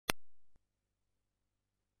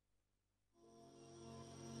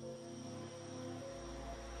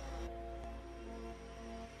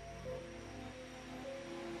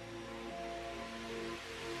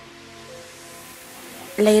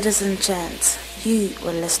Ladies and gents, you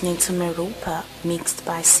were listening to Meropa, mixed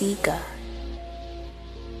by Ceega.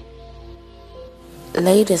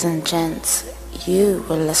 Ladies and gents, you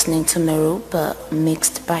were listening to Meropa,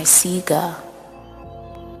 mixed by Ceega.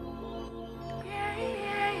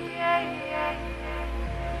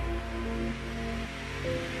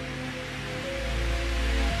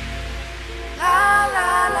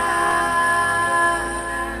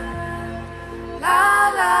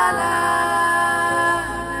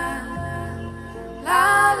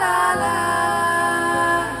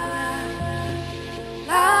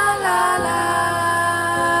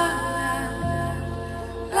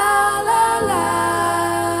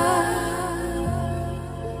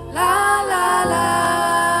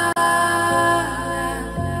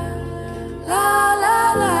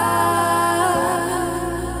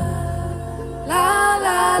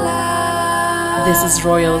 This is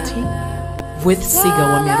Royalty with Ceega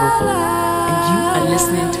Meropa, and you are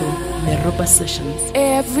listening to Meropa Sessions.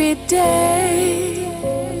 Every day,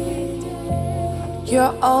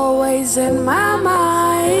 you're always in my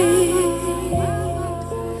mind.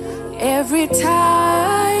 Every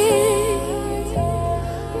time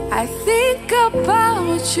I think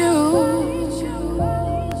about you,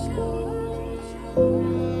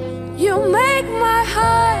 you make my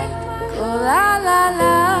heart go la la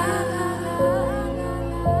la.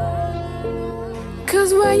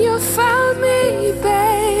 'Cause when you found me,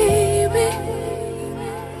 baby,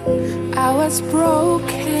 I was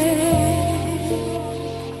broken,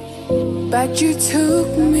 but you took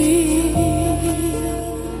me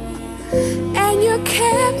and you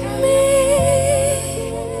kept me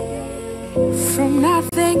from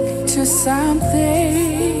nothing to something,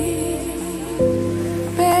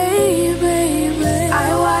 baby.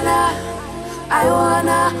 I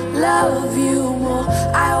wanna love you more.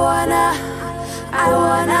 I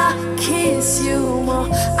wanna kiss you more.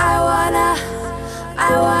 I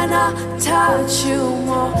wanna touch you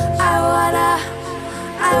more. I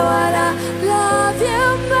wanna love you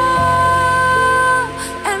more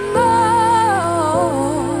and more.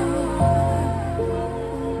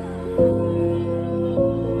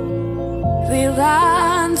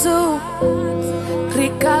 Riranzo,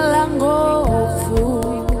 rikalangofu,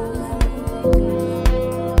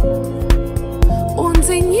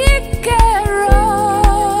 unzinyikero.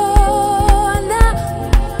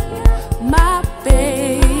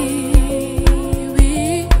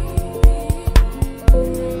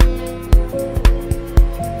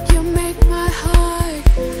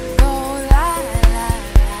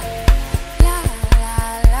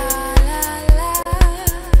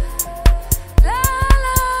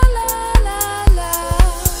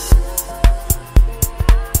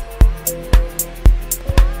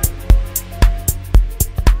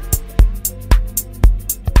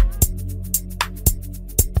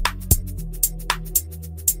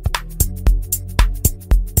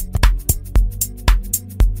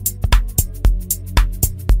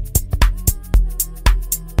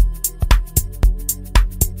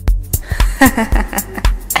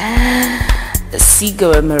 Ceega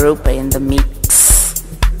and Meropa in the mix.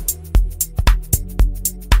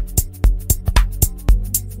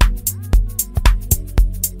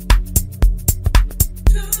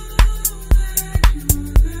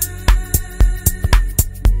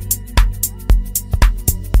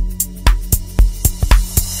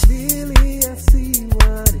 Really, I see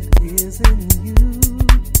what it is in you.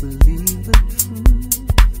 Believe the truth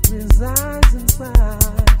resides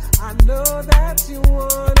inside. I know that you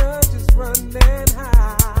wanna just run and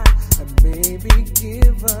hide and maybe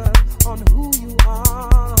give up on who you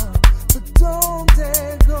are, but don't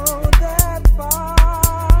dare go that far.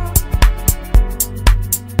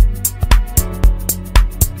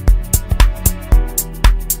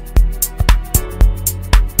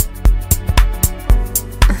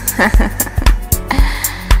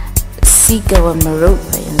 Ceega and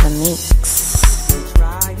Meropa in the mix.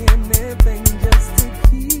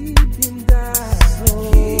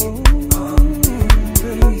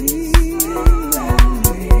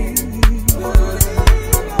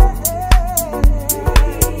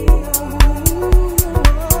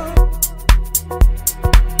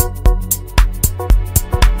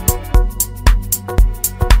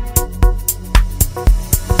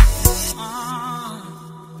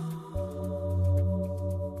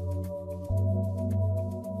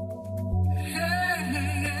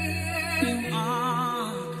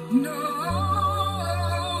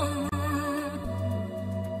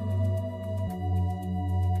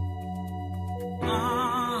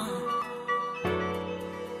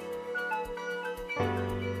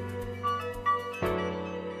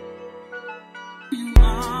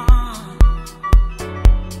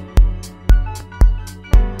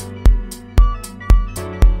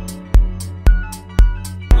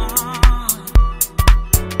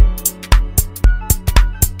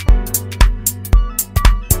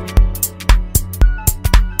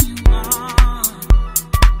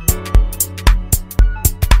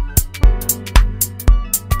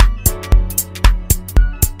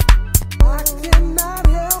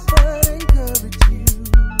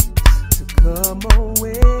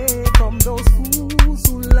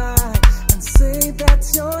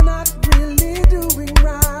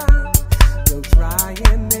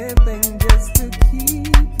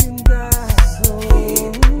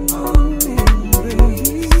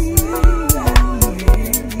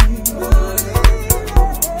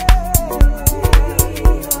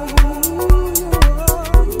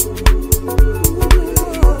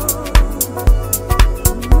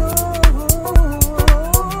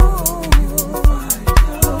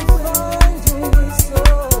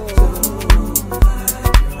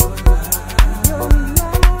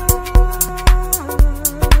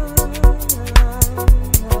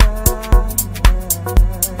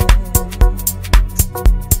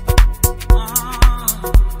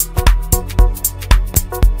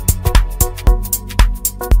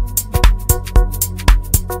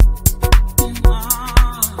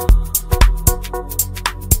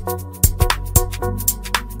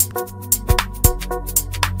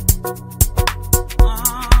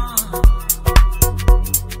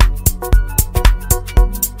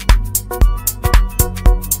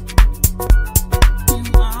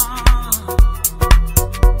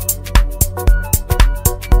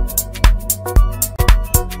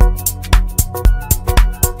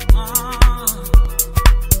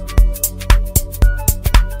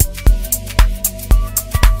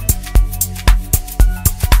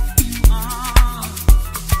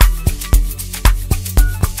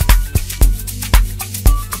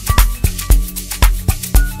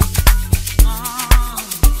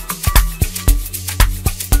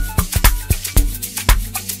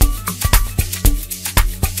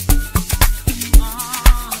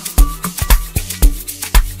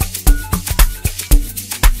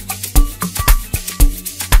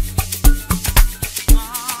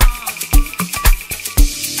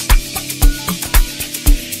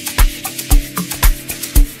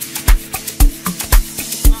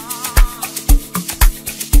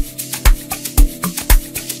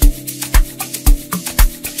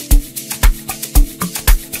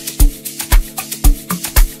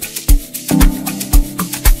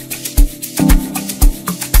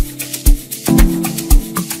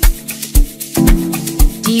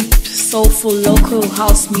 soulful local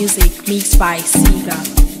house music mixed by Ceega.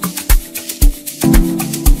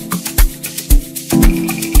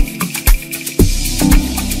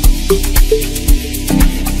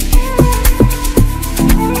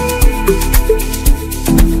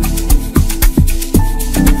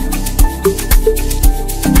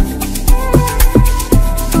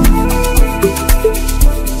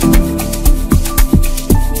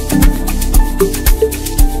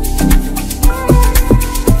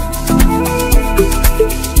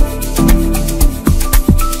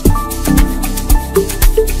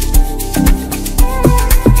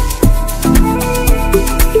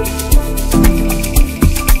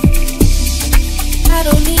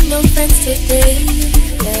 Today,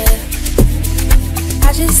 yeah.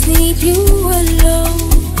 I just need you alone.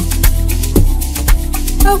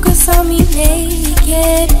 Focus on me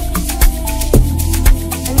naked.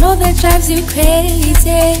 I know that drives you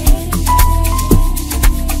crazy.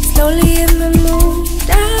 Slowly in the mood,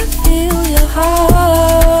 I feel your heart.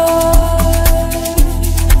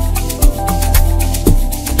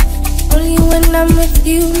 Only when I'm with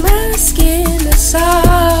you, my skin is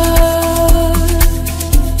soft.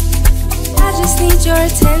 I just need your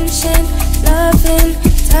attention, loving,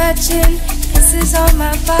 touching, kisses on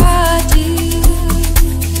my body.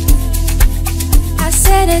 I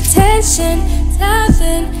said attention,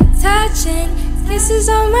 loving, touching, kisses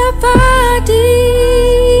on my body.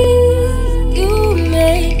 You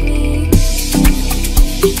make me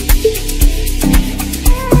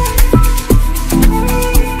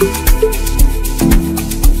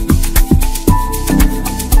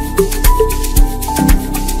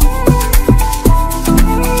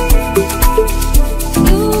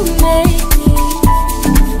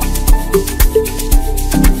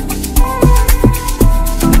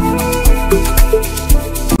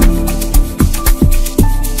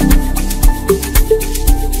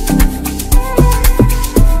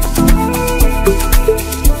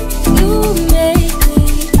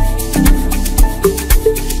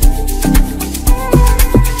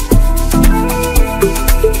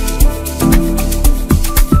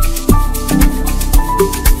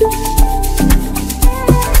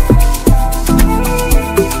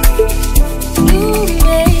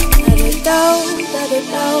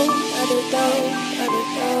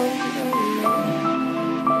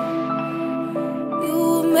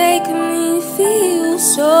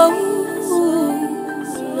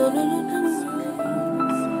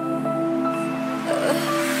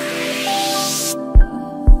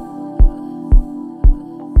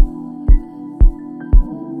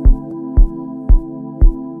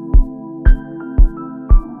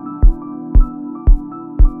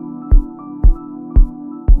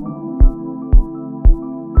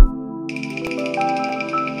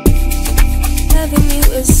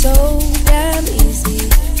so damn easy.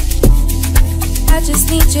 I just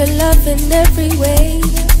need your love in every way.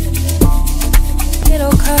 It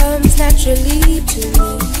all comes naturally to me.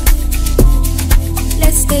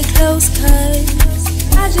 Let's stay close, cause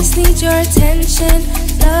I just need your attention,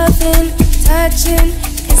 loving, touching,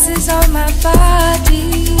 kisses on my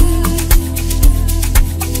body.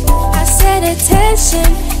 I said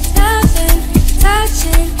attention, loving,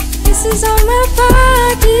 touching, kisses on my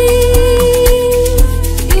body.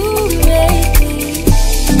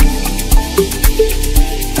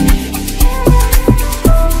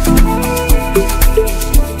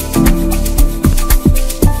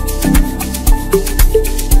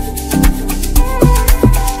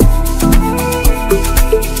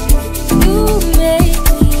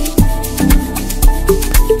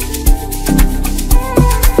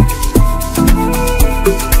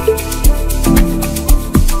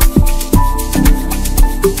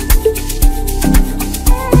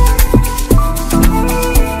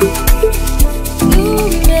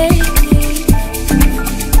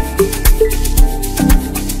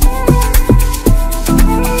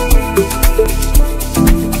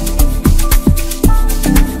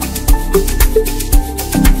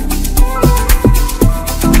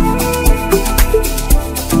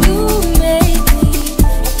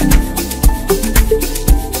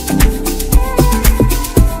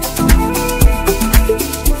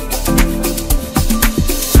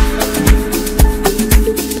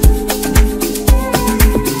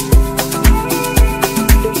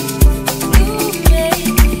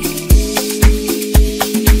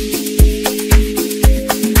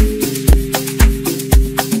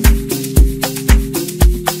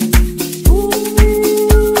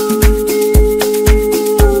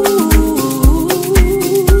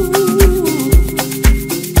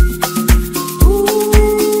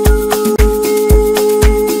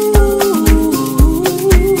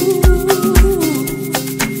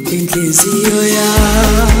 inhliziyo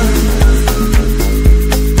yami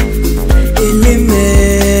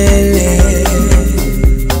ilimele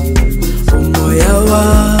umoya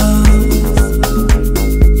wami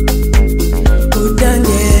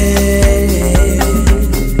udangele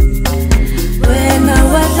wena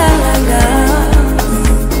wadlala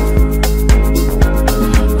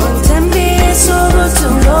uthembisa ukuthi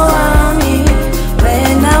ungowami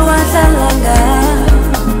wena wadlala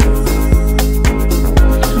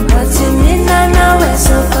wathi mina nawe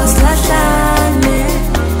so fast.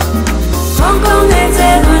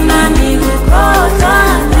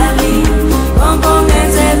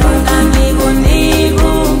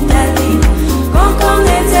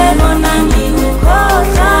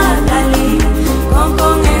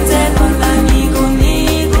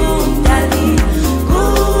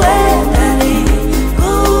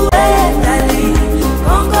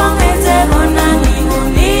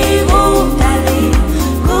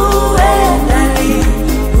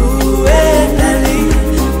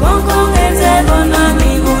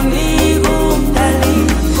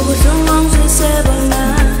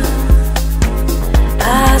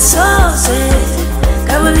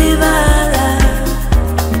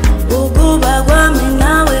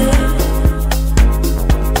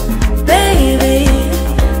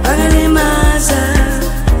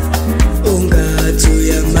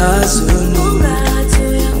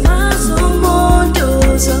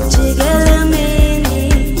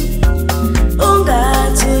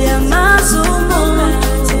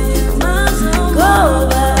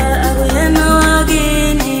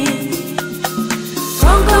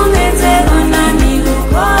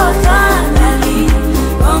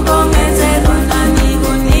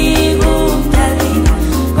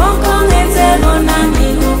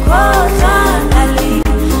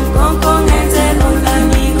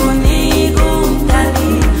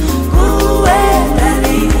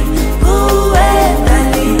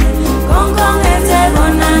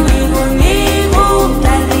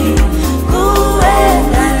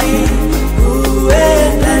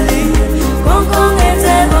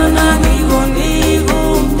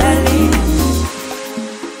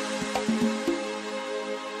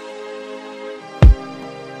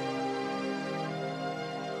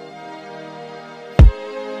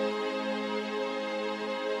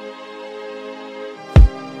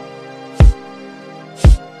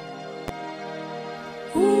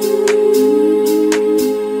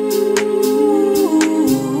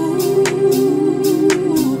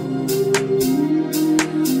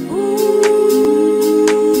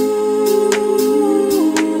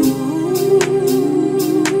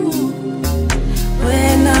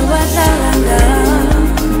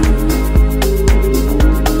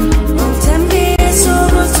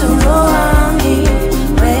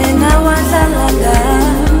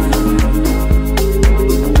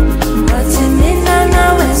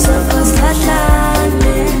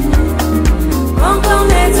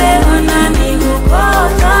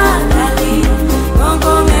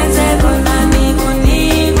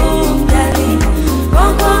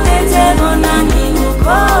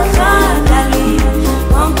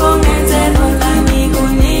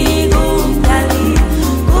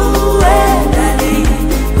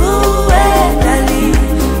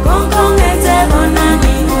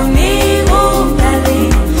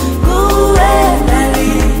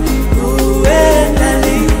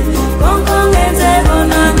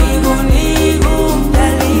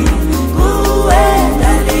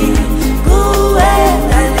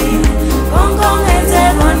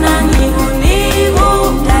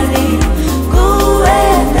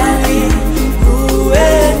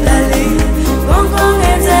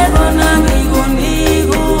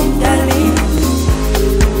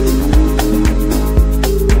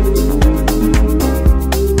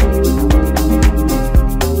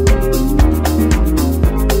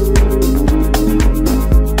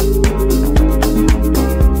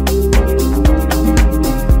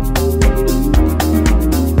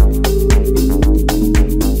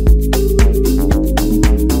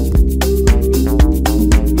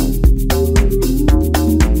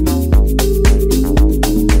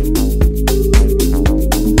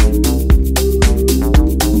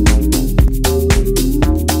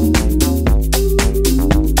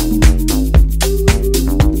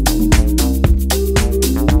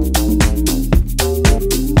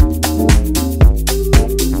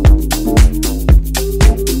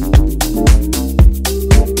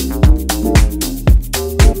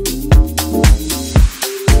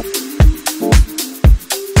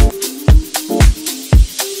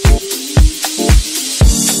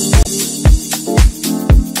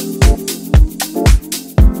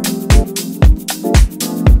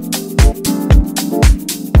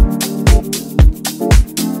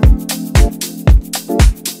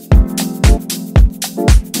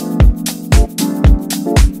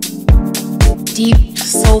 deep,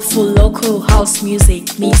 soulful local house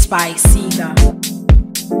music mixed by Ceega.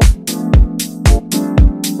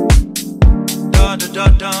 Da da da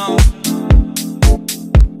da.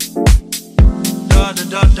 Da da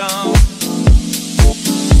da da.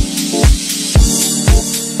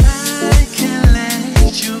 I can't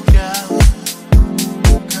let you go,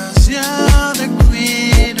 'cause you're the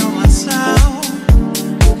queen of my soul.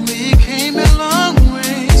 We came a long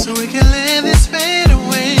way, so we can let this fade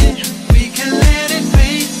away. We can let it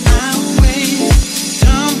fade away.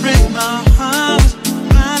 Don't break my heart,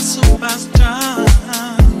 my superstar,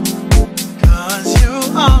 'cause you're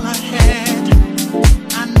all I had.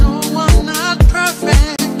 I know I'm not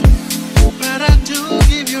perfect,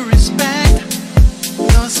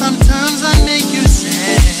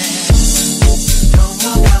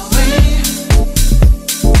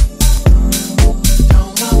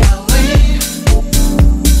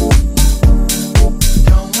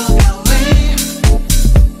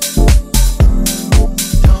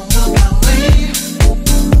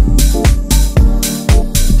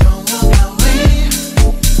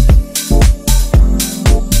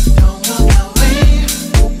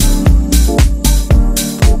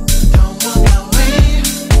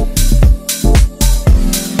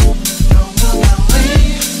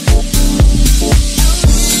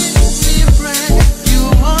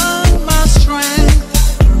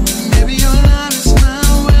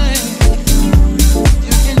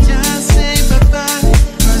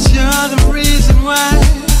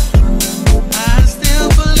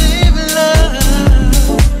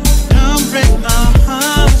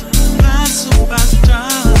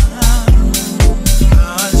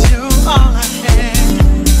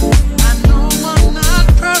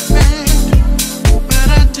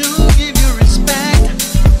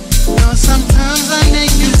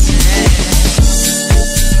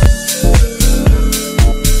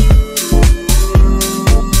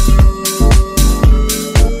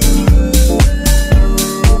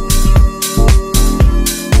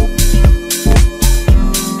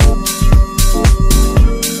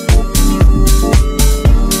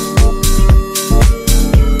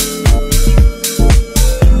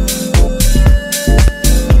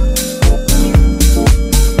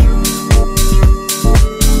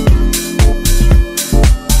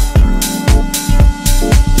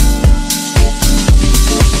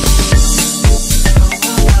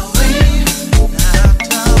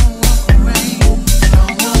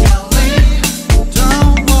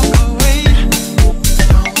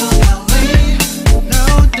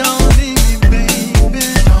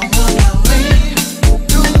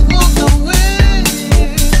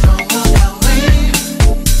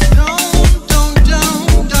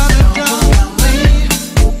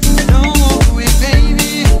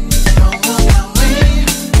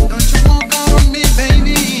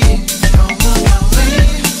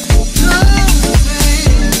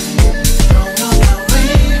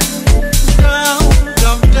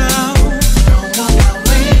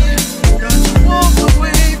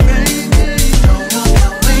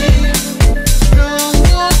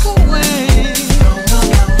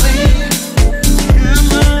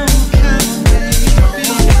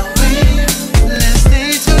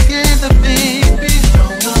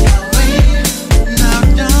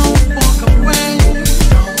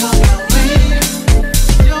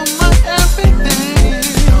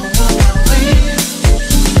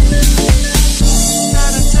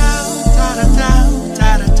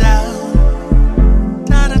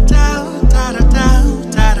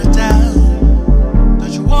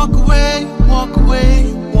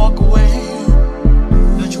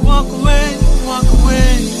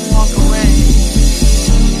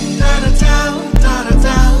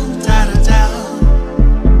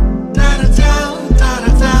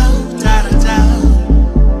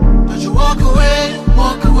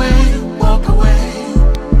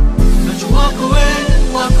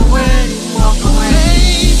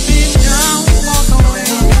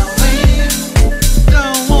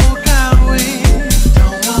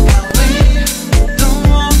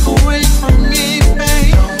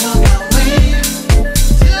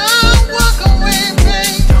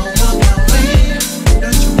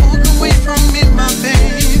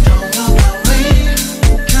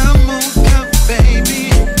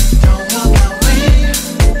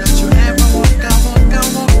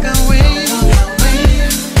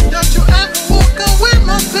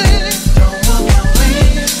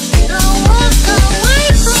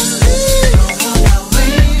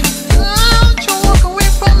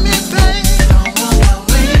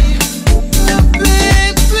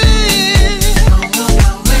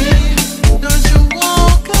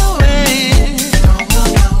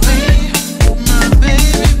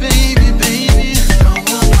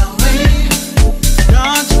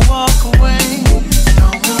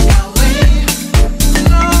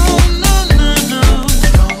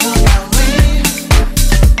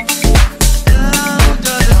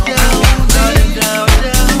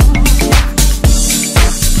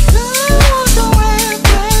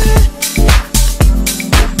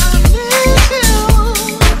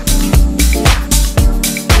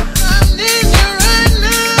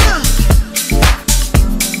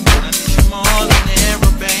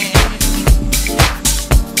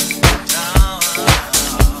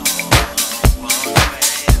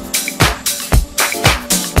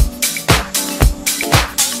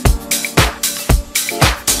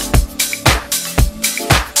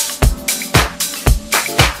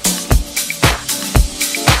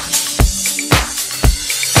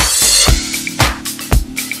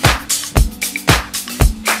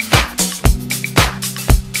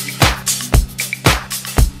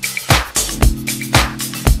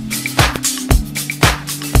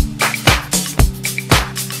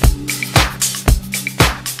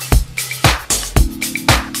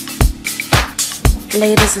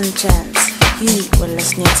 Ladies and gents, you were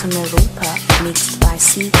listening to Meropa, mixed by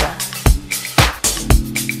Ceega.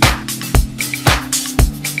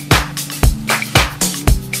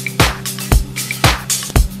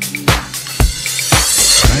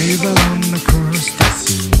 Drive along across the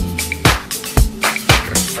sea,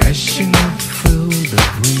 refreshing up, feel the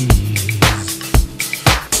breeze,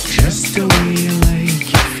 just the way you like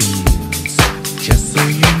it feels, just so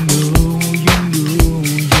you know,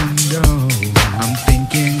 I'm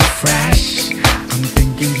thinking fresh, I'm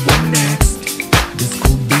thinking what next, this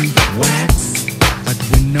could be wax, but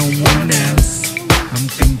with no one else. I'm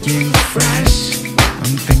thinking fresh,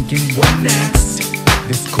 I'm thinking what next,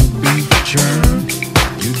 this could be germ.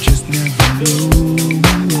 You just never knew.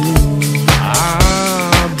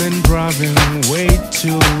 I've been driving way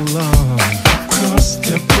too long across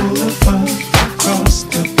the boulevard,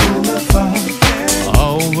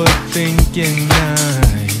 overthinking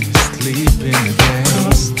nights, sleeping again.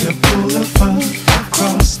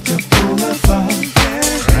 Across the boulevard,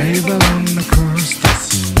 drive along across the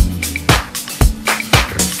sea,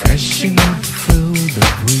 refreshing up, feel the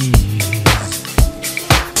breeze,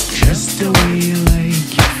 just the way you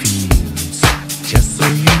like it feels, just so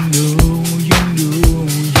you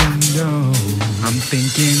know, I'm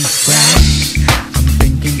thinking fresh, I'm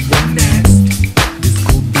thinking what next, this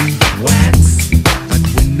could be wax, but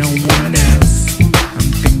with no one else. I'm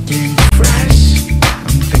thinking fresh,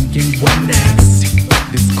 I'm thinking what next,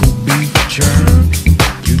 this could be germ,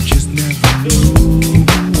 you just never know.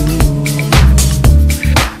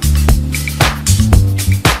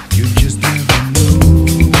 You just never know.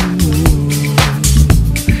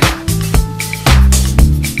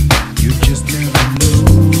 You just never know.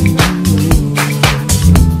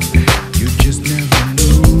 You just never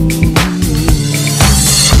know.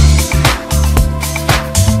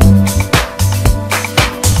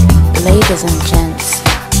 Ladies and gents,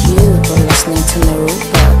 you were listening to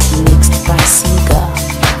Meropa, mixed by Ceega.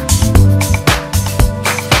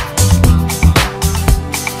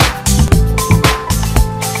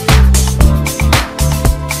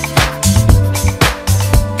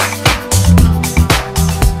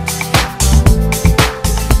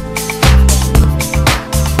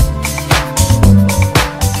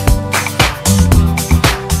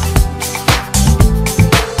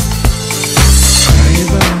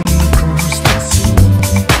 Drive along across the sea,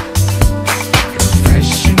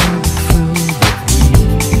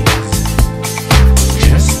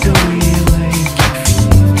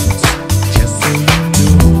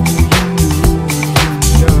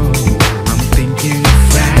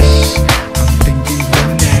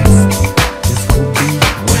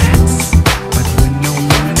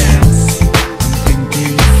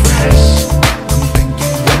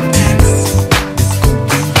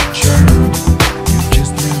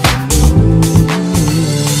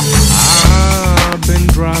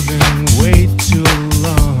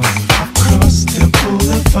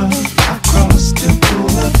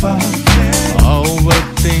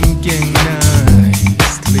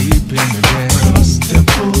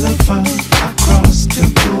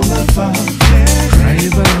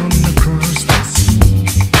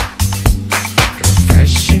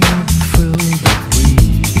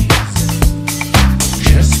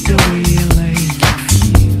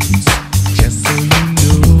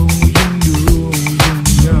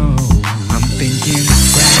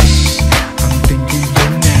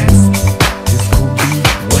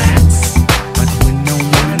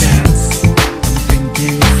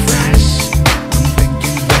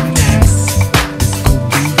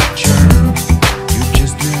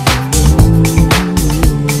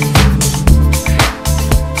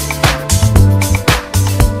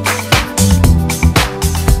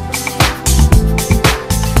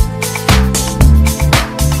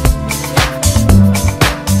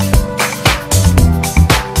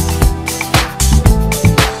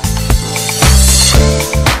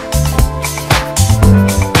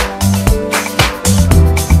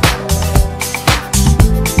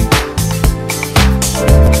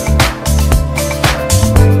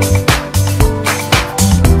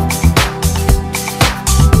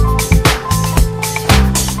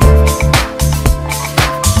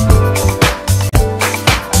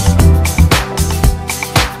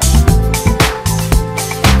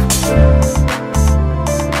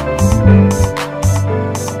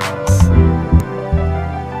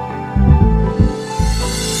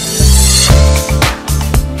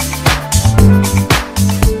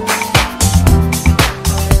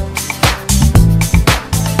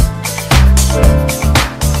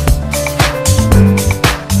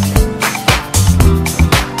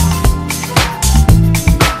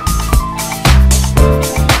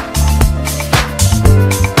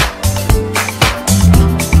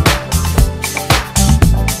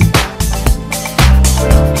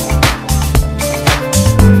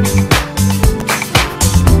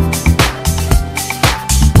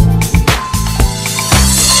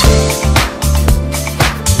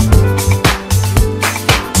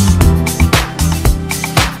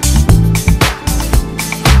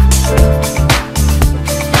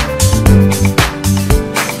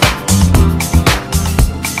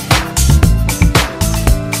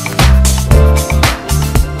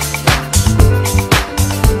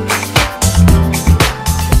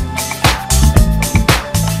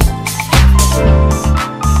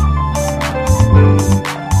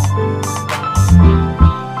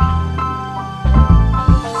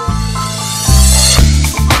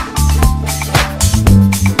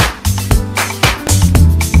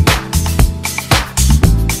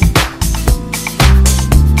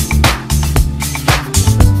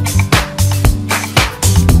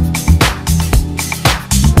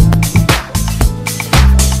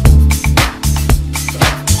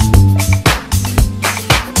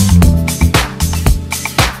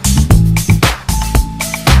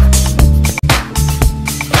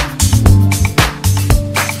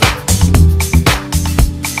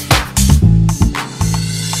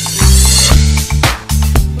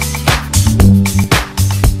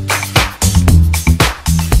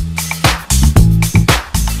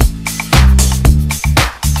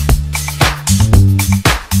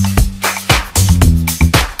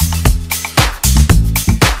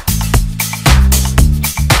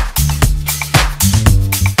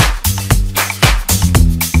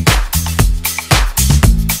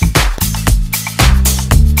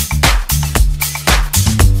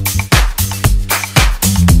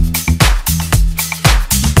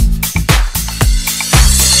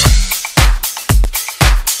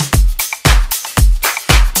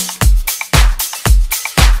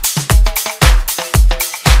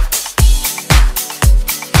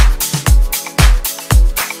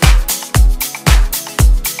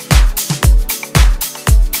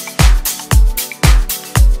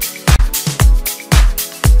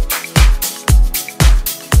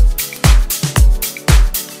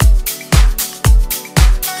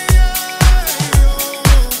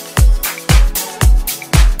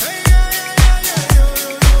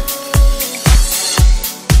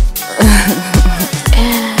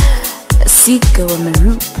 Ceega or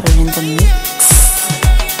Meropa in the mix.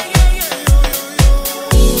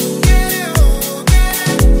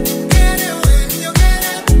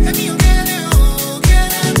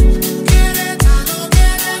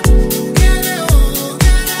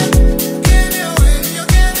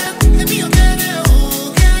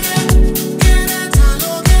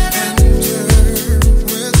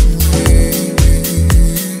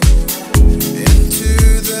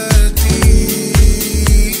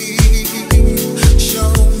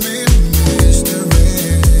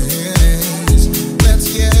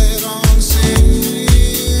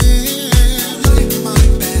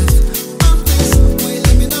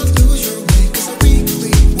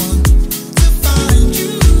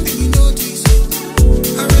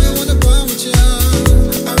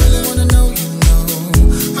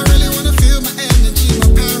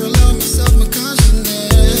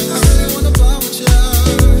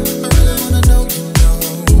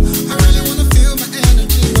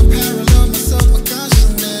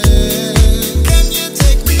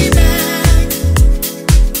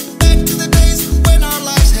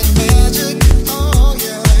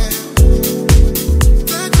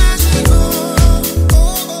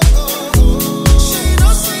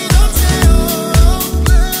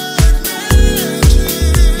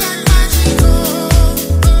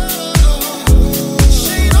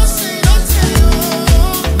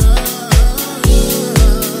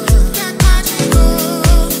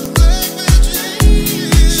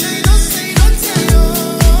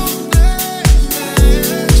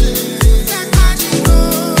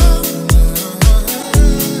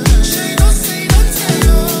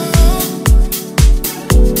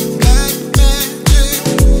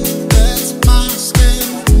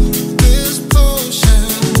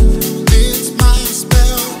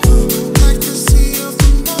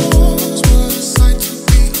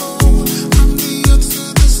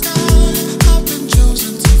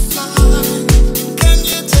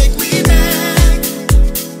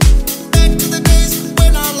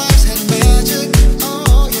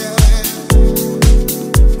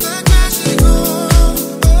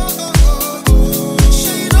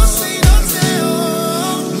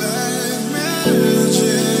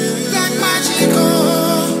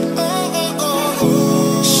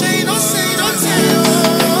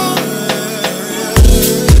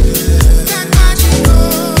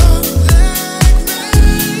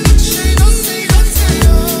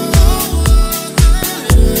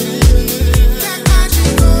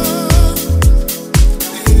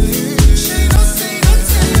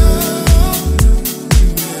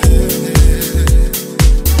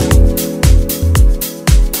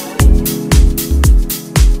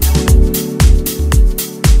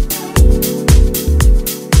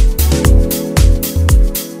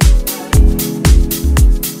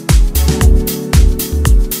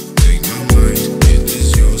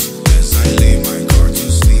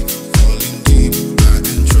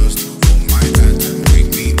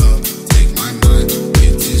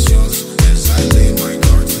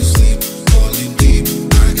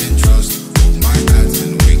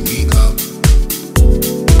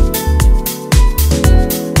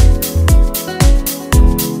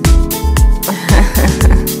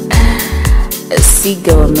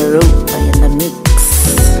 Ceega or Meropa in the mix.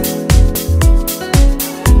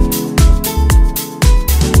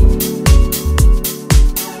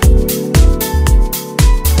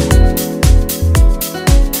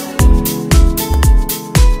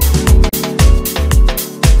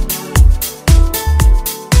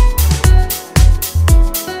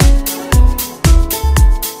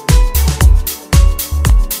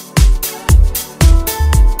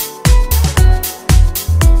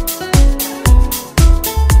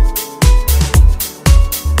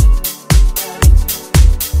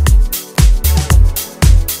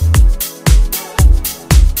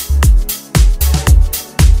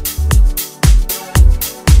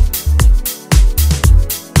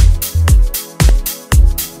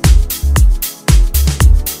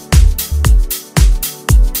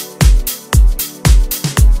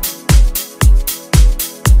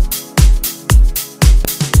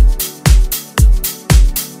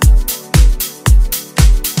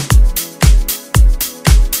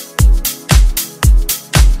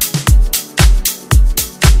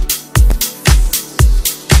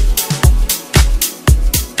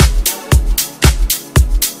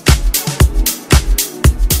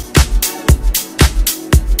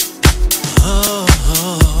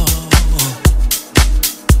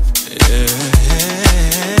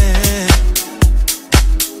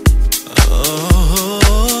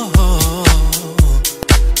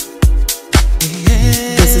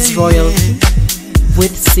 Royalty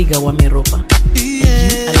with Ceega wa Meropa. And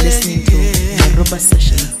you are listening to Meropa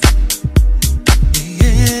sessions.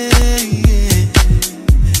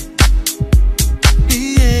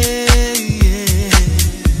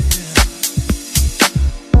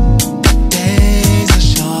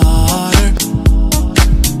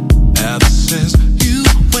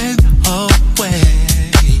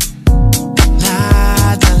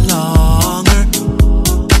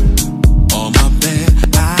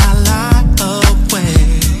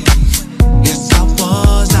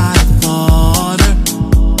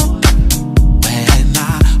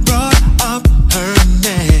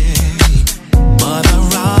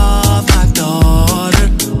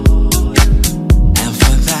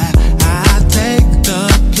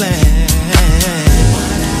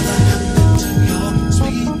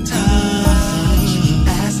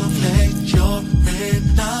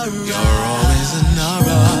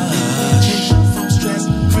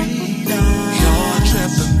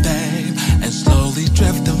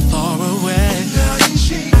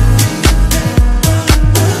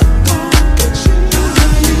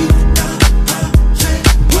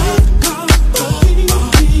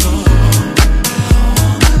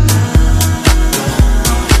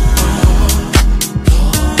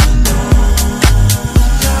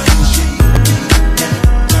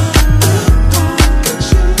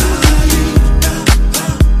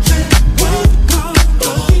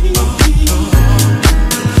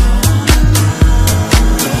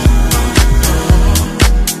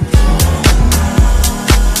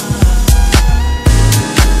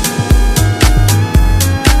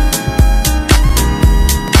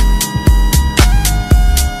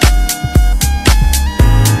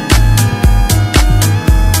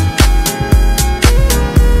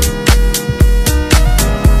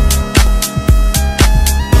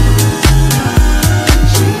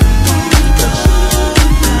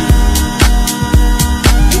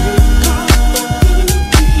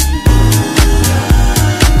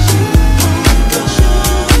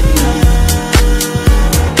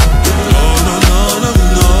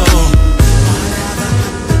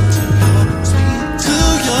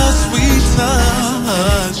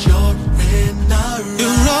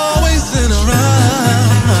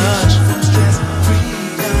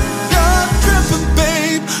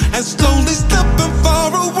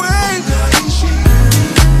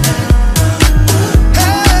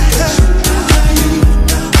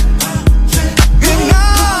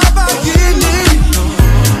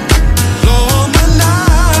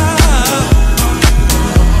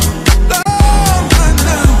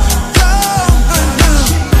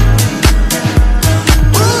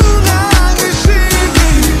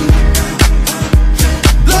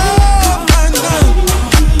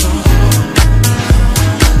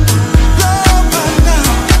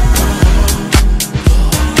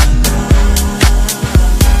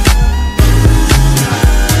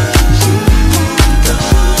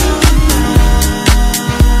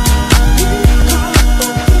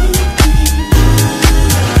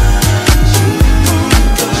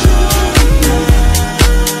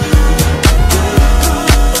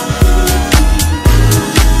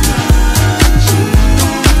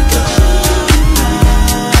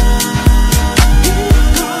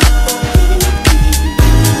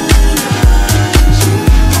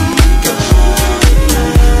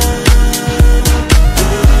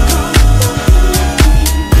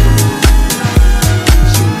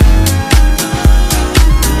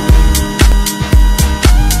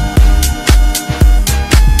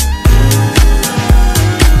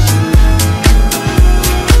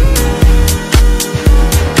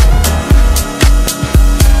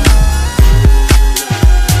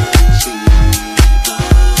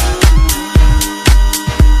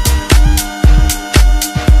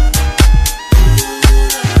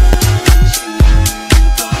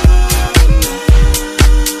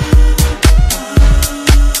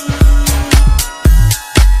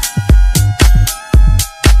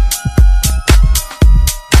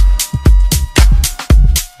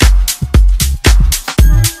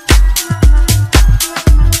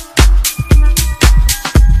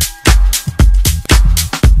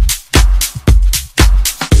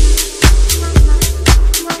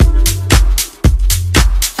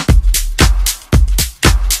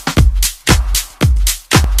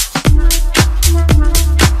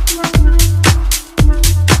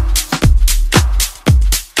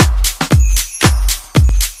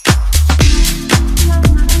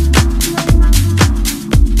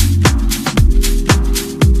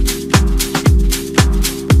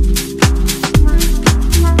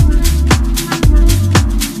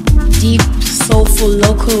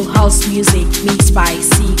 local house music mixed by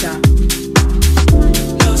Ceega.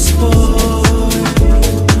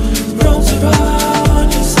 Roams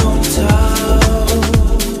around his hometown.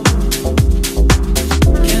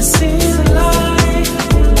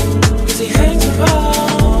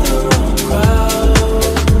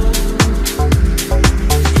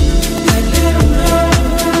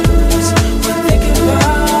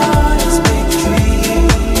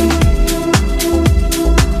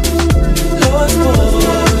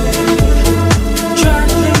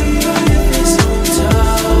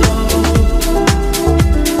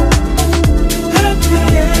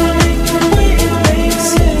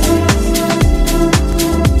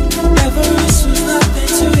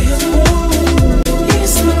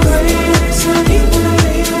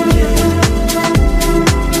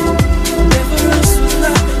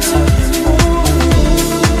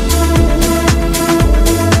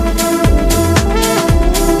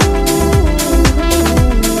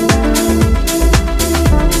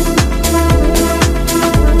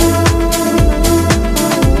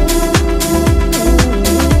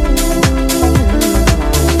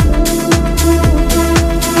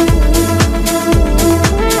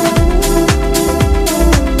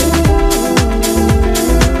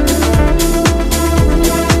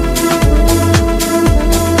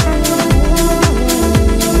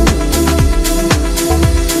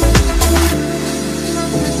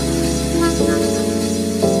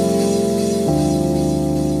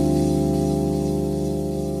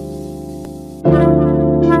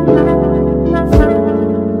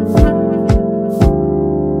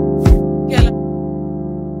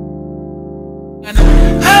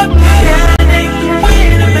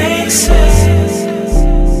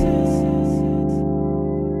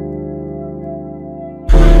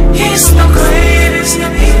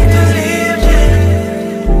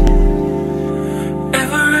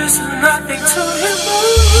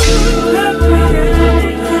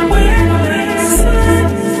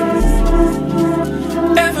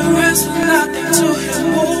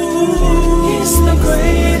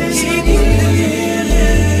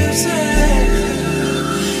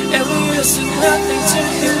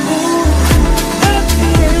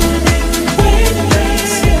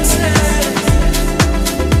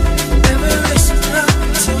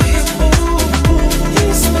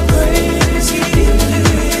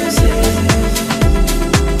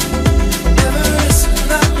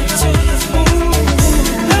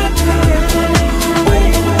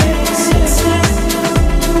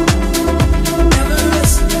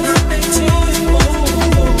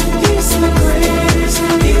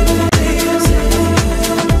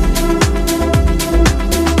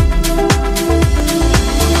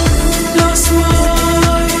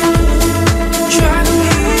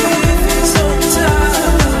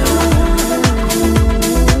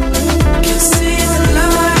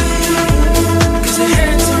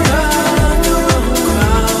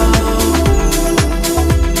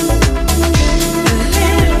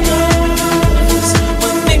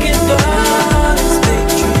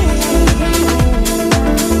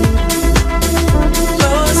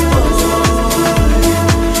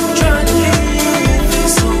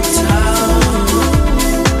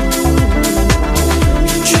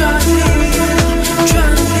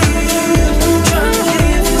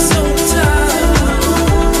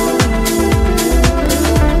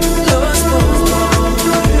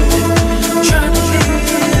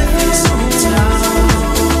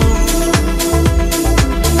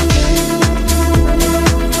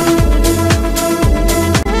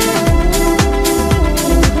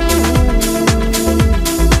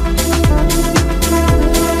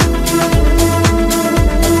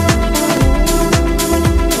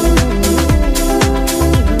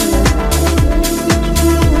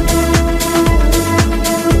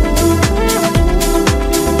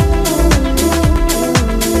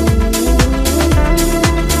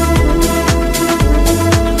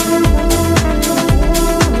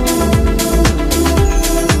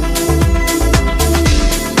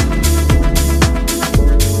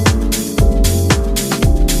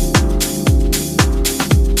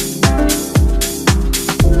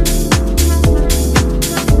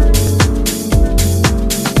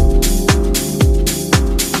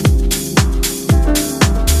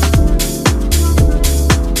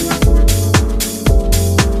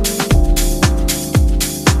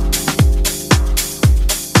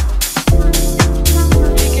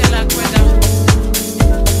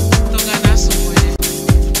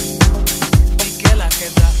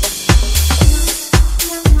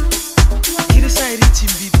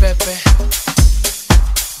 pepe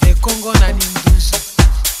de Congo na ninduzo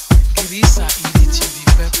Girisa ilichi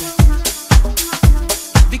di pepe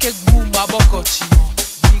Bike gbu maboko chimo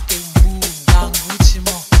Bike gbu gangu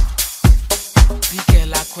chimo Bike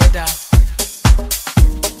la kweda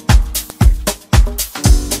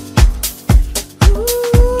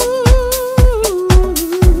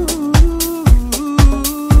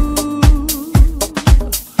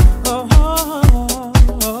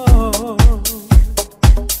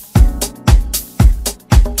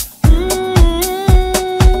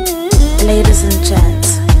Ladies and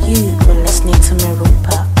gents, you were listening to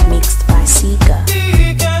Meropa, mixed by Ceega.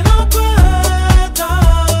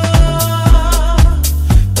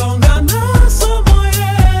 Tonga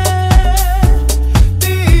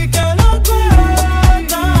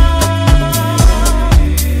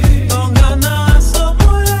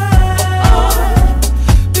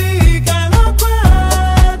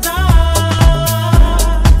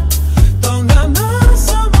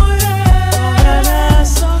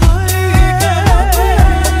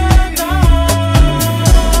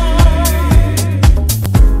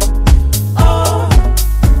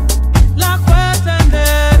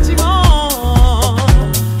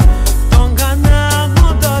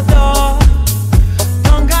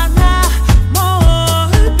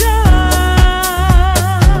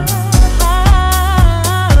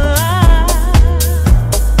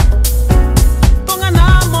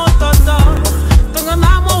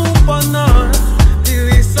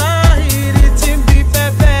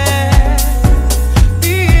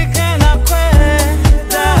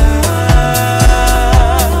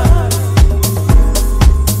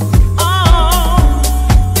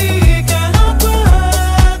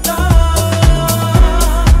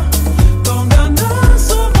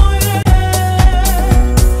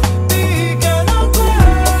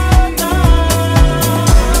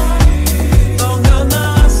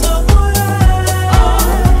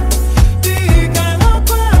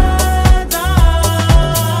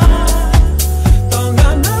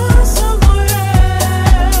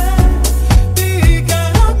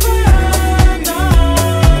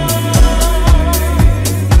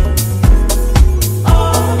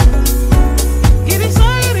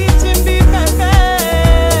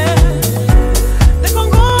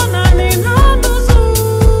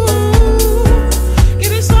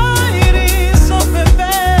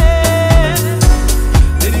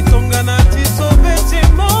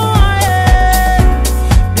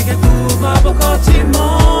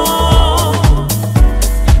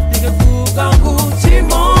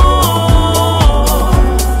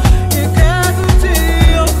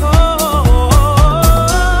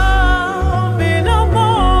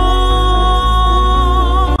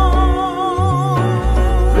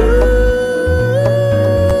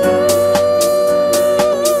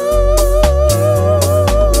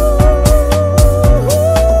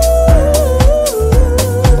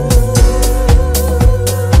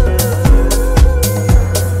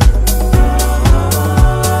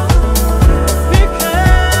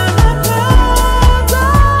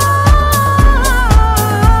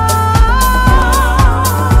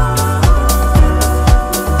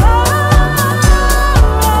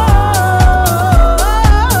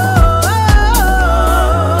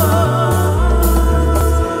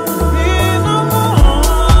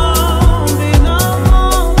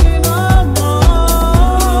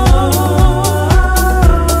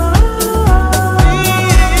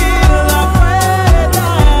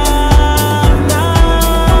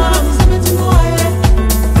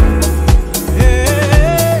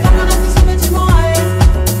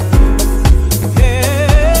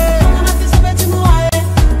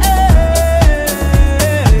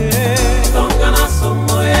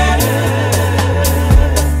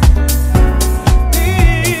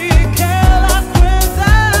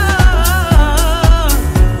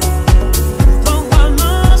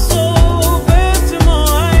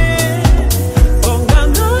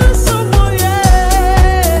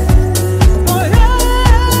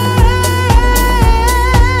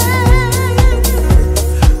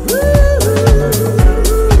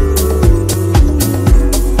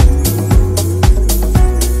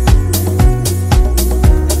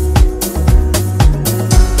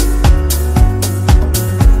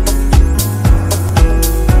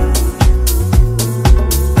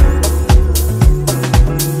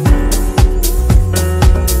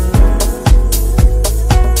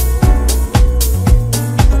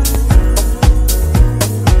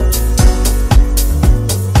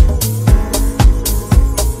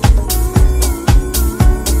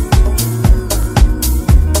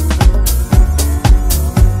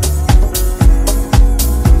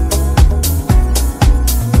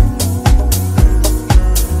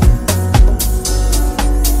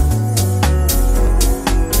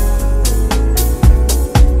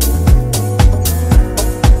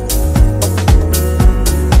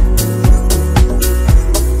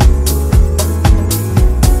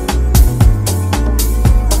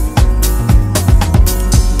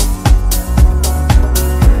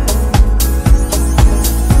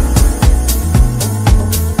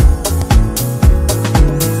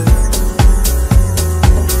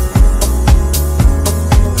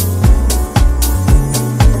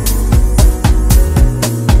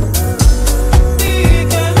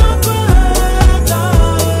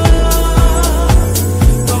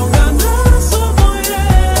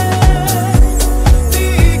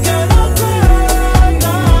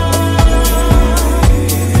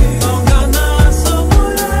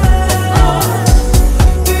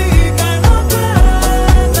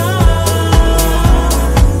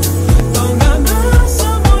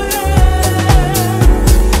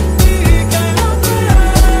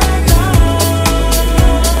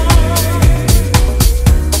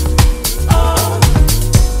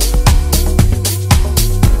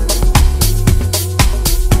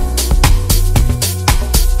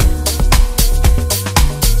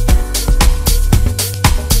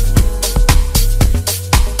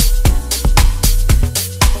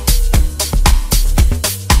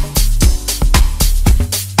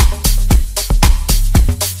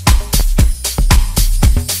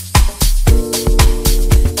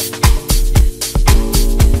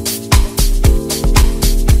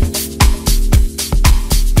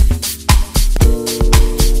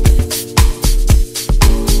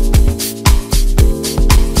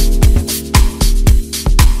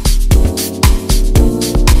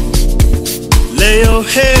Lay your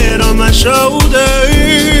head on my shoulders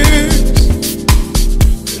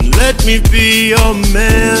and let me be your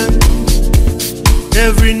man.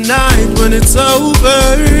 Every night when it's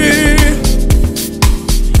over,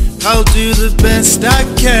 I'll do the best I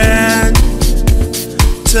can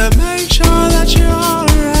to make sure that you're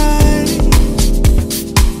alright.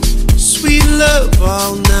 Sweet love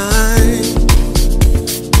all night,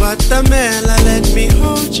 Guatemala, let me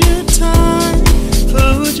hold you tight,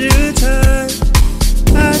 hold you tight.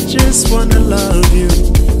 I just wanna love you,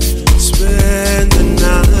 spend the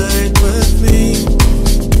night with me.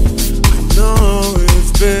 I know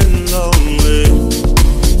it's been lonely.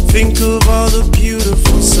 Think of all the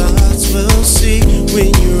beautiful sights we'll see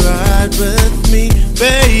when you ride with me,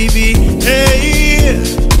 baby. Hey,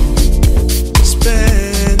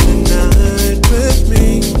 spend the night with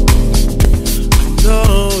me. I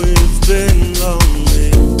know it's been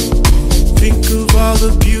lonely. Think of all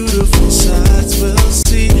the beautiful sights we'll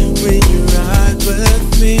see when you ride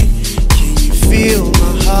with me. Can you feel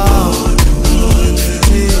my heart?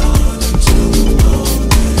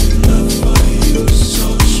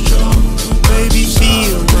 Baby,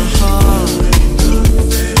 feel my heart.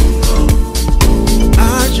 I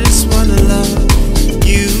just wanna love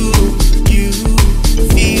you. You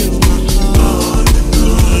feel my heart.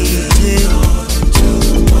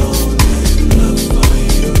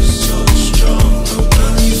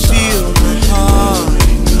 Can you feel my heart?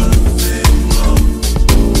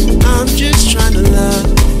 I'm just trying to love.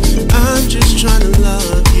 I'm just trying to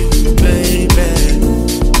love you, baby.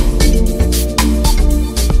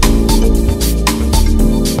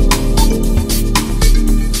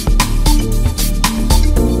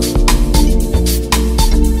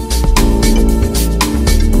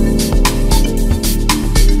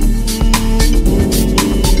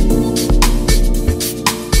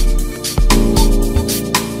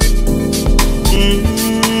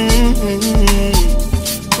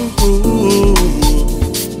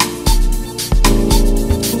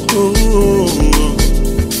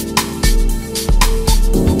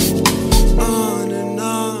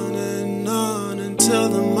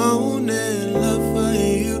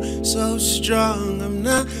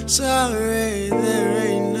 Sorry, there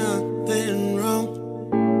ain't nothing wrong.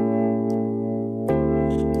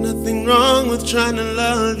 Nothing wrong with trying to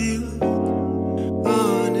love you.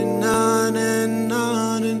 On and on and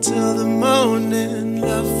on until the morning.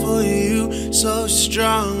 Love for you so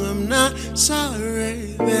strong. I'm not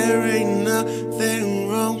sorry, there ain't nothing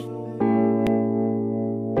wrong.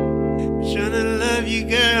 I'm trying to love you,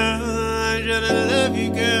 girl. I'm trying to love you,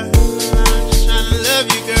 girl. I'm just trying to love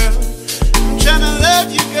you, girl. I'm tryna love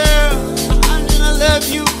you, girl. I'm tryna love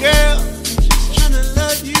you, girl. Just tryna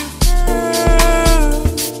love you, girl.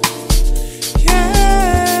 Yeah.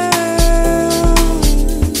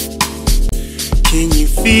 Can you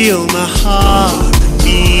feel my heart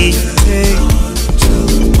beating?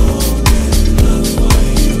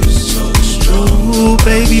 Oh,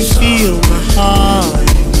 baby, feel my heart.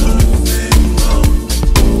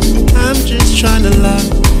 I'm just tryna love.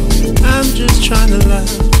 I'm just tryna love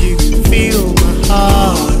you. Feel my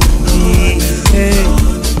heart beating.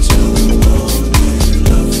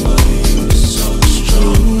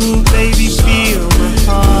 Ooh, baby, feel my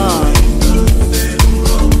heart.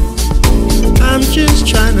 I'm just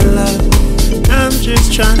tryna love. I'm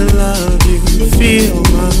just tryna love you. Feel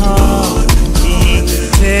my heart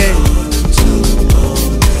beating.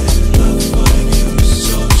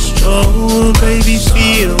 Oh, baby,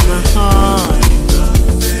 feel my heart.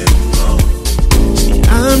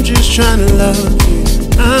 I'm just tryna love you.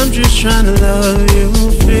 I'm just tryna love you.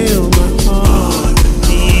 Feel my heart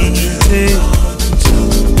beating.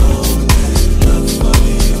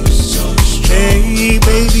 Hey,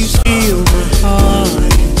 baby, feel my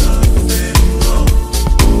heart.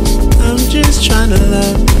 I'm just tryna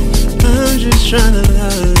love. I'm just tryna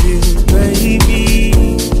love you, baby.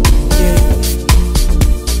 Yeah.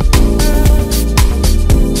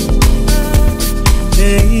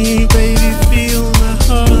 Hey, baby, feel my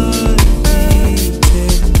heart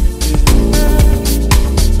beating.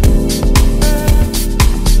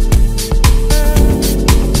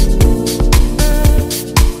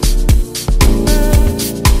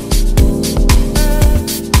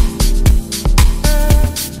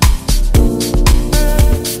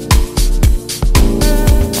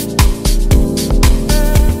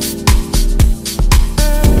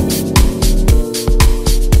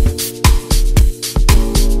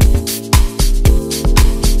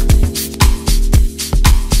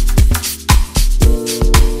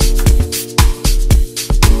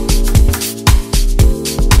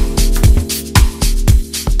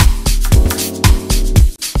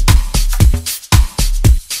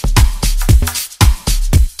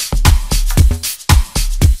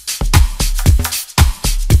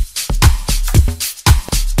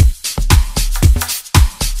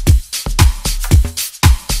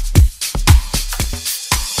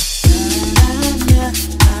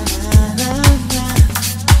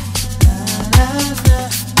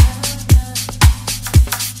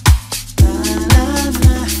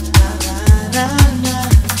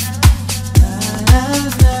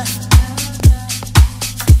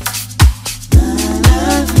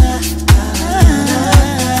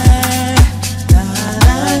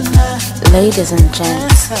 Ladies and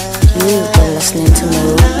gents, you are listening to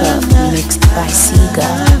Meropa mixed by Ceega.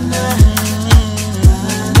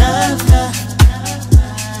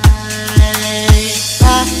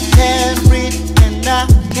 I can't breathe and I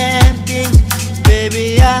can't think,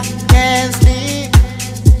 baby I can't sleep.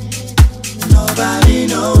 Nobody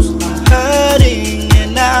knows I'm hurting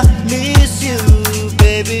and I miss you,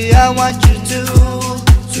 baby I want you to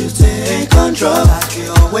take control like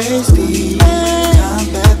you always did. Come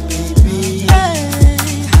back baby, I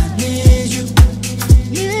need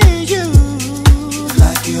you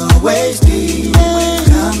like you always did.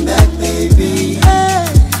 Come back baby, I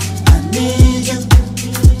need you.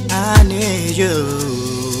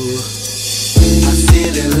 I see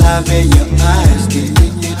the love in your eyes, deep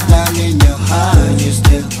down in your heart. You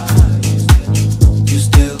still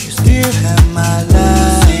have my love.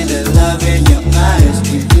 I see the love in your eyes,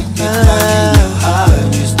 deep down in your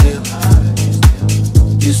heart.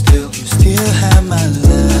 You still have my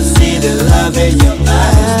love. I see the love in your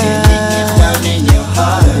eyes, deep down in your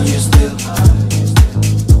heart.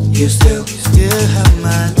 You still have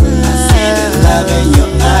my love. I see the love in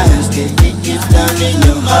your eyes, deep down in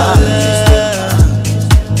your heart.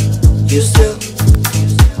 You still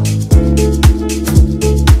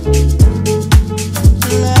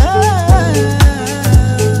love.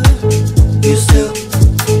 You still.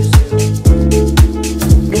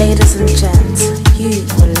 Ladies and gents, you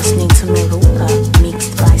are listening to Meropa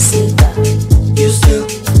mixed by Ceega. You still.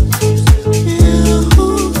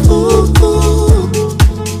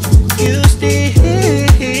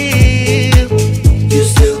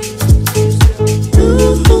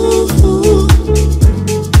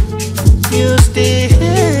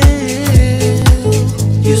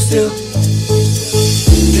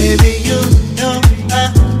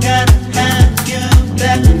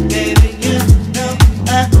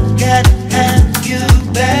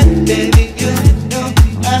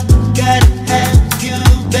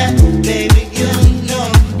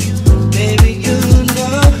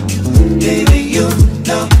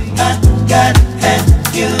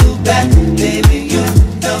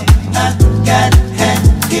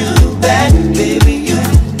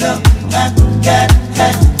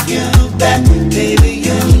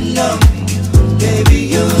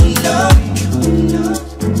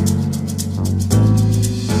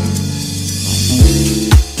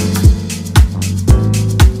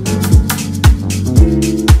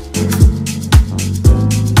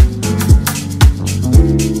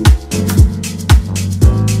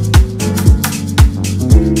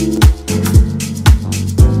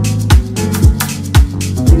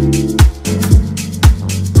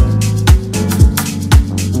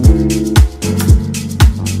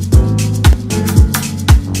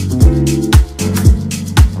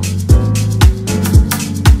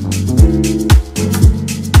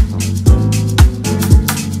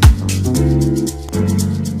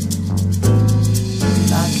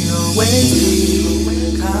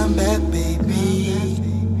 Come back, baby.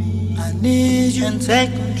 I need you and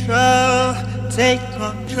take control. Take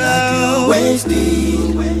control. Like you always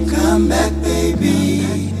did. Come back, baby.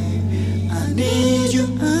 I need you.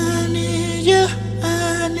 I need you.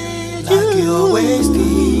 I need you. Like you always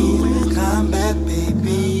did. Come back,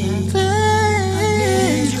 baby.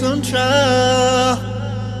 Take control.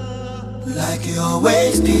 Like you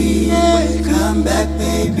always did. Come back,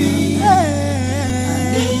 baby. I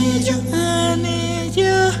need you. I need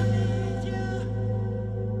you.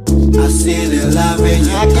 I see the love in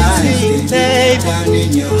your eyes, baby. Down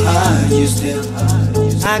in your heart, you still.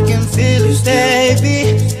 I can feel it,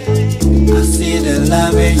 baby. I see the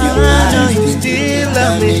love in your eyes. I know you still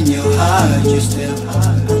love me. In your heart, you still. I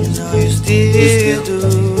know you still do.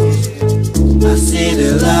 I see the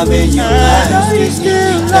love in your eyes. I know you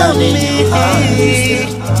still love me.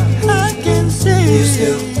 I can see you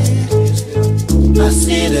still. I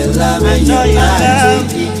see the love in your eyes.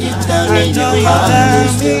 I know you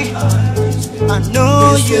love me. I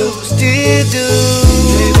know you still do.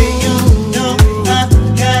 Baby, you know I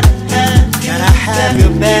gotta have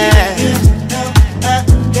your back.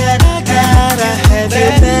 Gotta have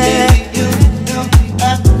your back. You know I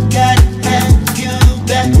gotta have you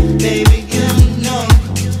back. Baby, you know.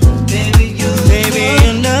 Baby, you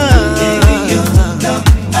know. Baby, you know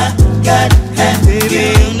I gotta have you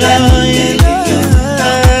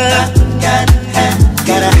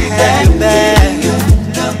back.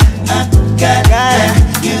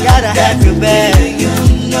 Gotta have you back. You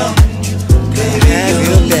know,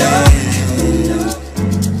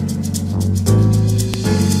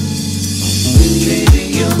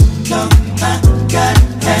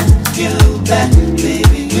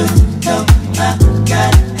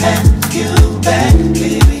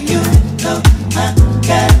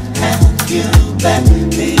 you back,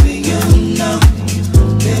 baby, you know,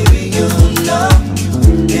 baby, you know,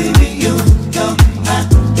 baby, you know, I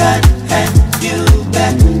gotta have you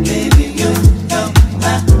back, baby, you know,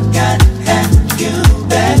 I gotta have you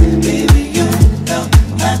back, baby, you know,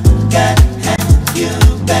 I gotta have you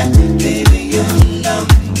back, baby, you know,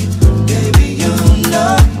 baby, you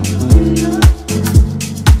know.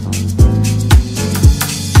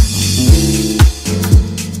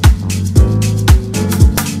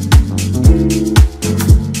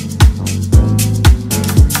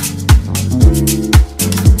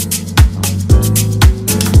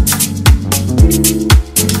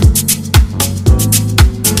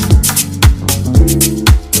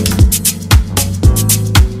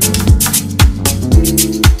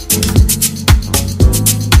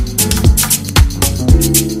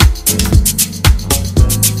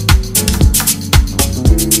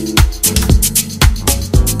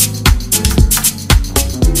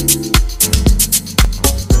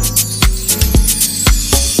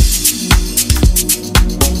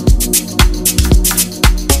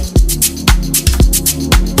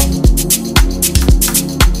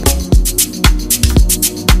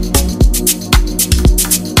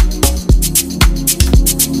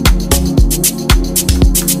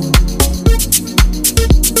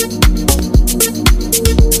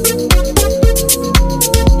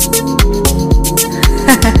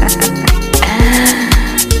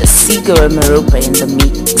 Ceega and Meropa in the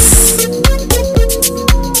mix.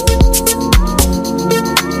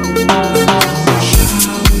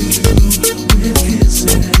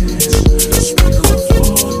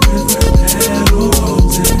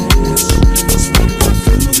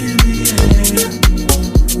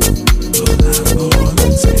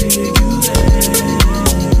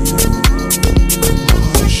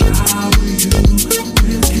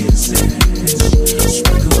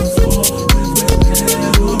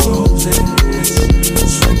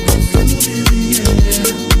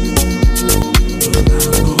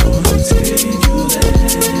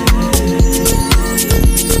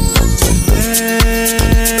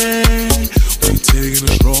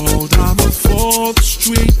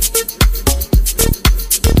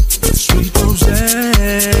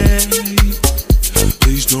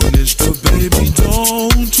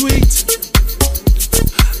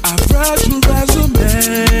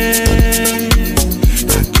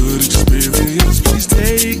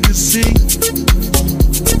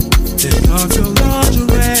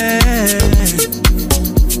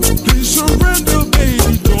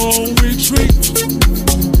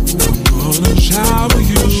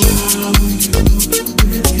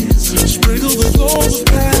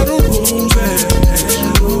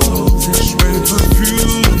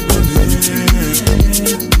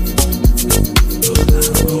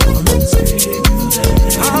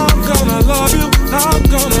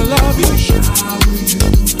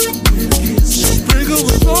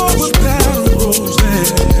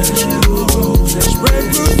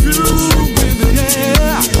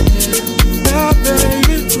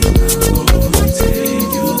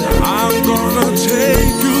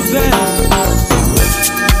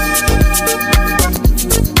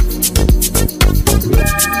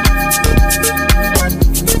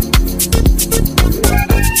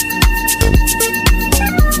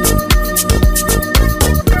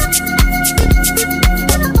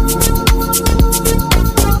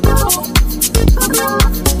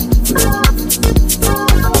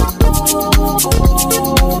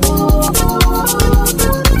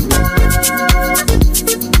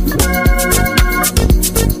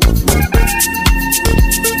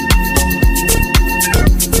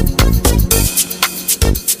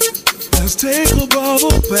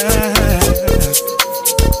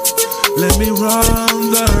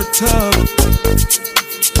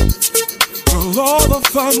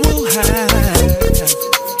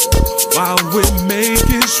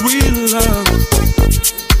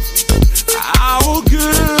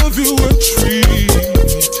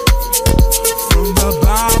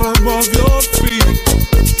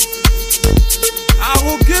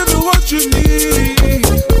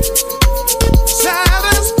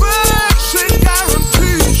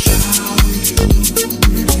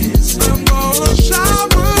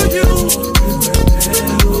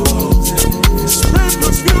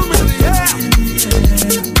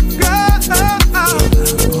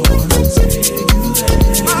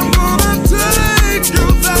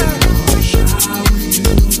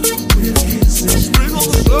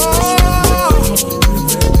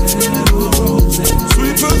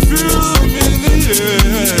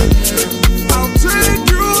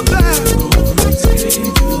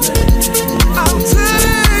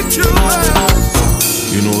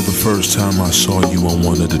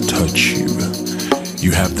 touch you.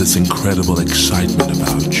 You have this incredible excitement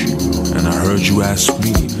about you. And I heard you ask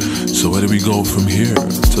me, so where do we go from here?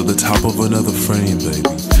 To the top of another frame, baby.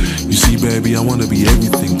 You see, baby, I wanna be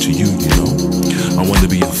everything to you, you know? I wanna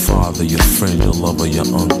be your father, your friend, your lover, your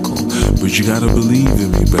uncle. But you gotta believe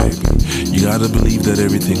in me, baby. You gotta believe that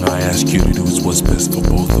everything I ask you to do is what's best for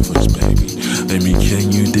both of us, baby. I mean,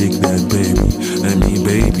 can you dig that, baby? I mean,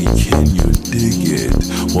 baby, can you dig it?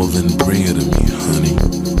 Well, then bring it to me, honey.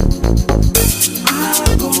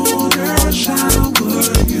 I'm gonna shower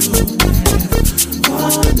you with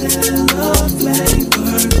vanilla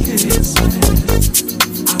flavored kisses.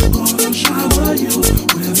 I'm gonna shower you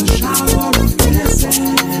with a shower of kisses.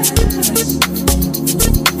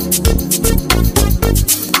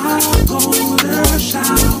 I'm gonna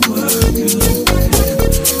shower you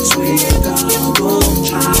with sweet double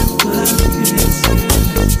chocolate kisses.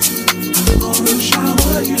 I'm gonna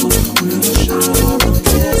shower you with a shower of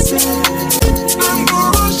kisses. I'm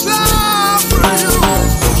gonna shower you.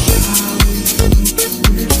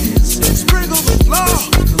 Sprinkle the floor.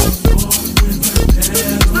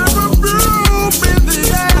 Sprinkle broom in the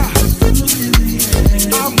air.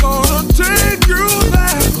 I'm gonna take you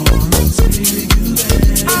there.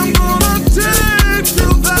 I'm gonna take you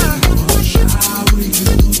there.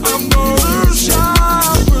 I'm gonna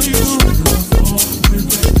shower you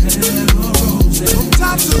from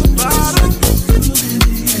top to bottom.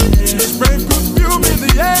 Spray perfume in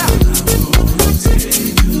the air.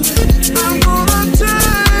 I'm gonna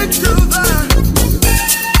take you there.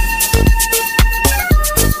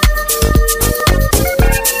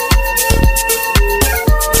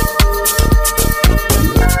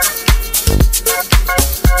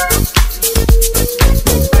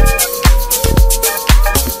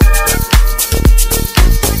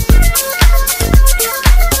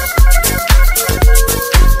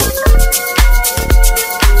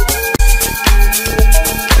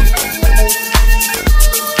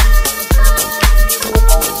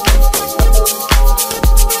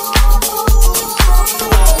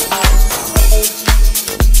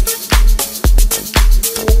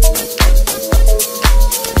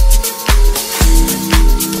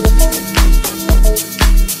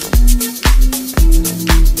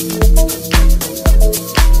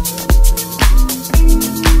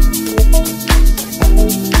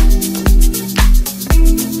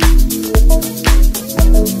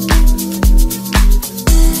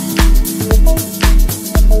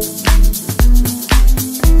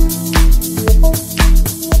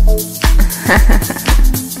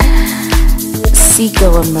 Ceega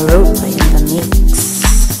and Meropa in the mix.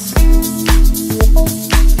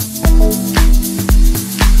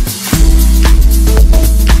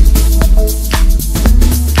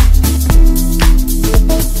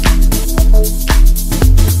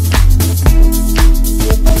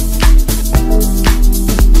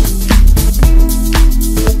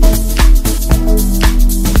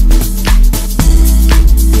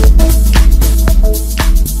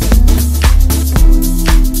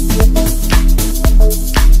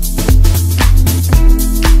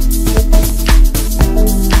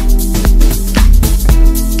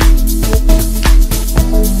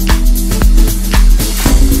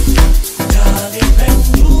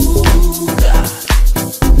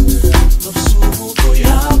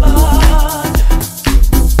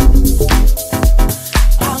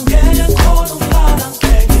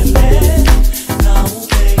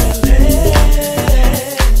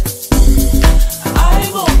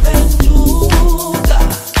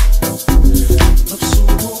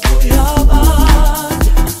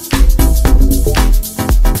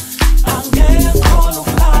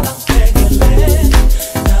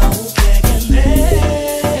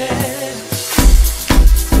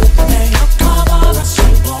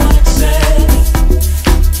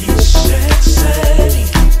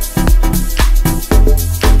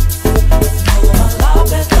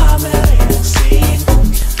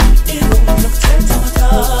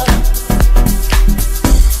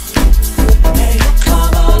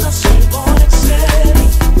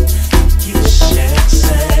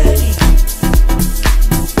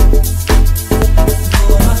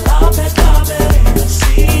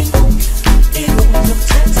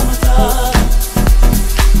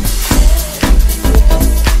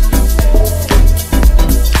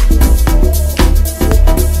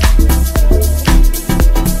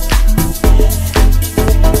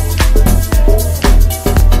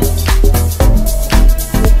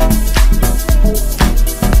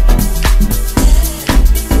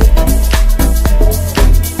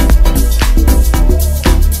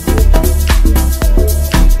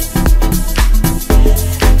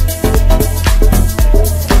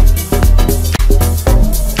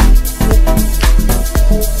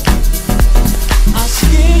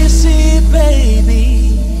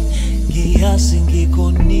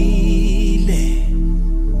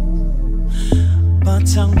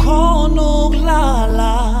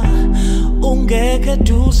 ungeke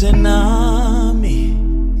duze nami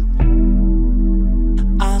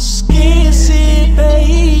askisi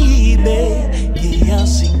baby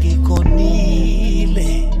ngiyazi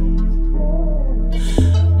ngikonile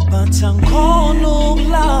but angikhona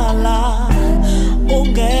ukulala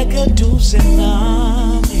ungeke duze nami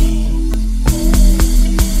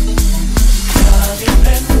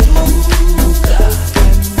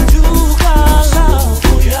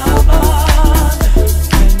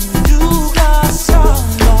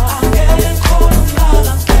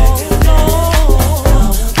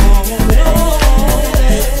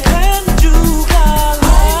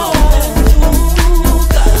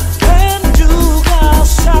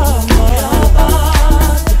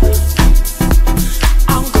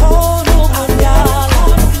I'm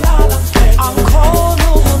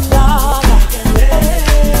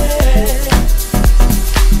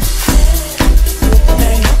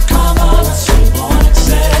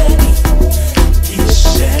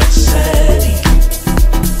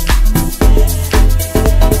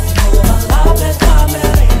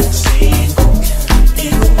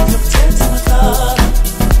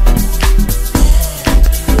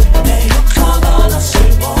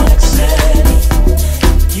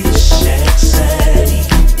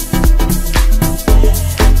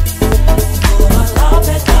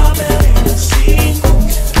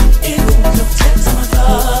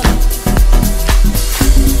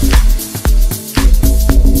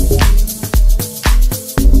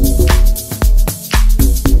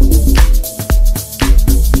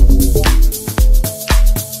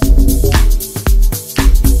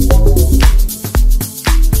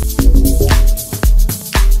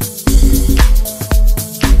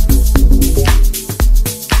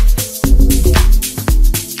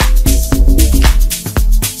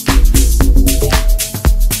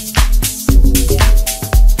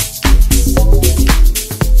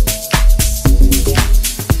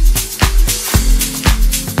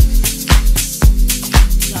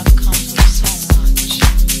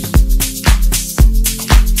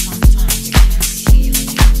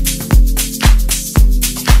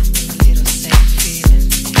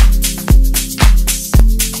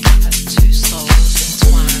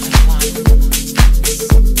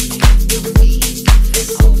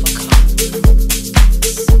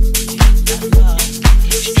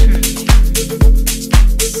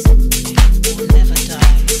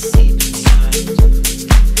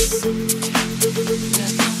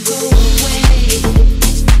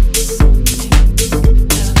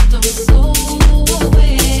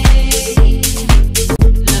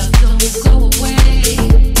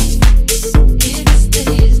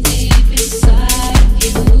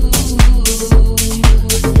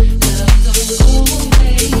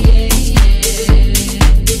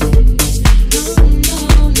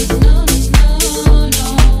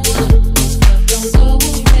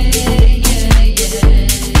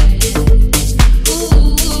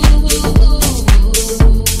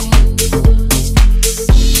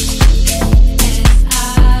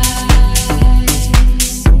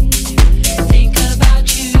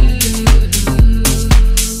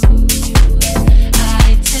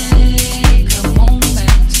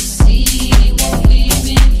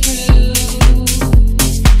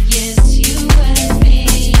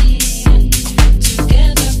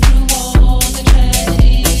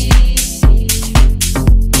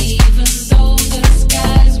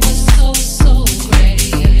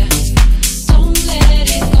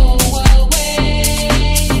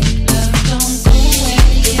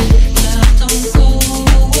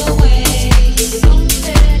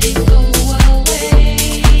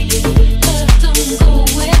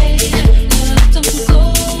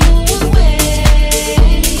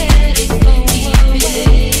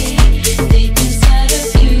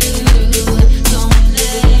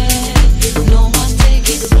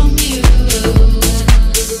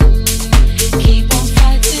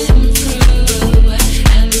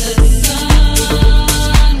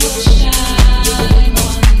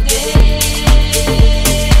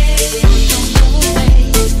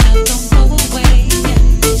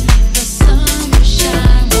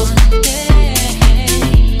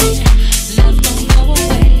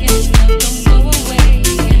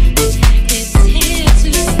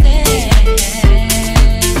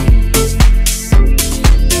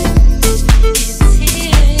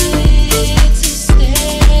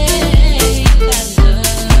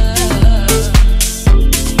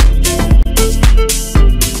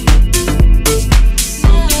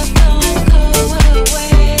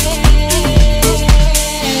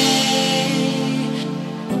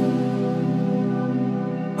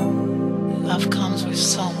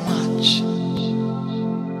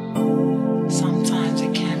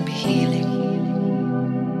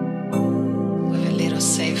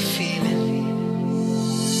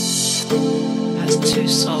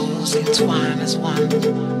souls entwine as one.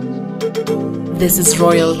 This is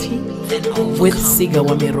Royalty with Ceega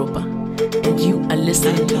wa Meropa, and you are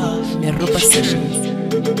listening to Meropa Sessions.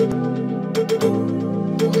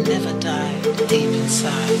 Will never die deep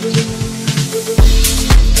inside.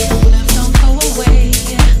 Love don't go away.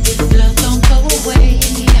 Love don't go away.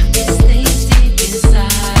 It stays deep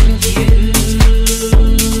inside of you.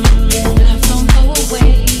 Love don't go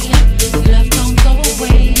away. Love don't go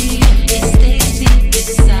away. It stays deep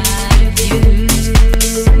inside of you.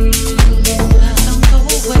 Love don't go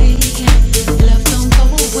away. Love don't go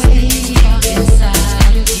away.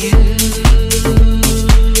 Inside of you.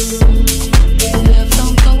 Love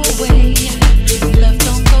don't go away. Love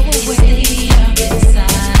don't go away.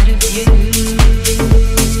 Inside of you.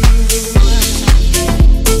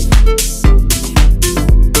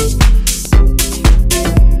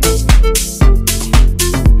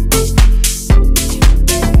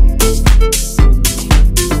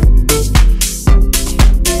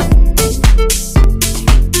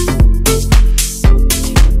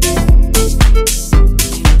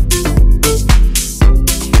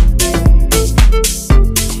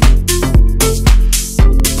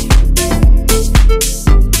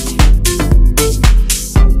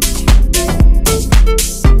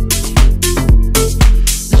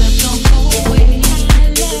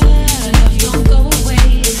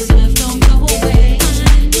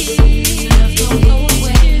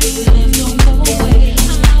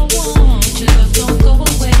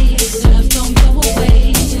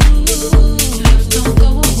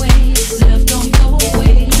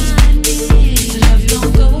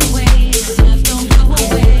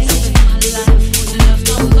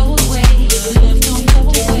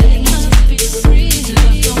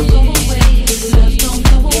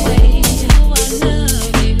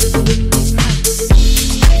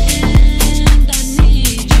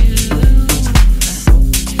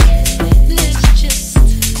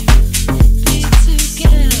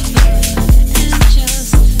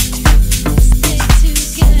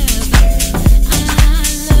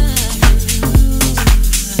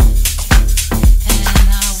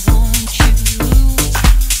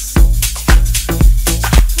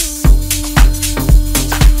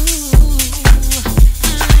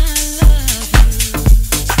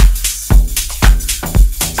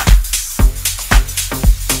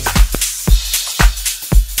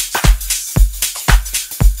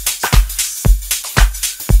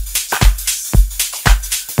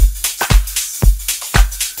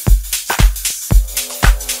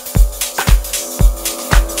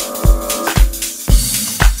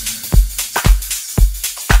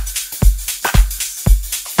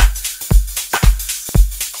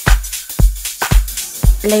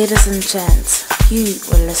 Ladies and gents, you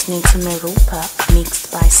were listening to Meropa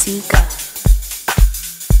mixed by Ceega.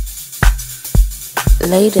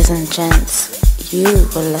 Ladies and gents, you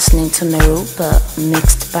were listening to Meropa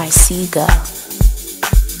mixed by Ceega.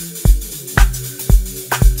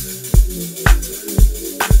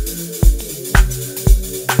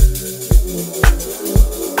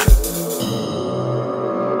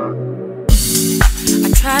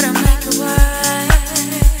 I try to make it work.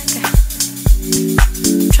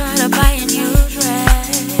 Try to buy a new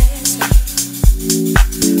dress.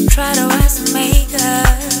 Try to wear some makeup.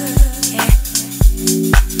 Yeah.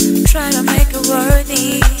 Try to make it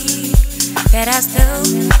worthy. But I still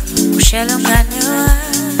shall I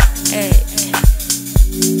hey.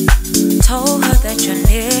 Told her that you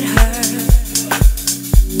need her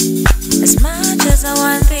as much as I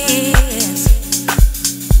want this.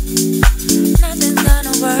 Nothing's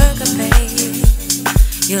gonna work, babe.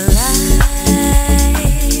 You lie.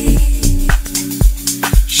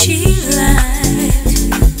 She lied.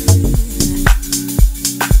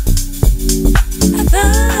 I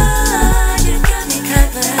thought you got me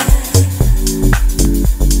covered.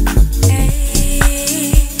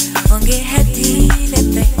 Hey, onge hati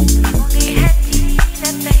lepe,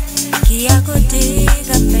 kia go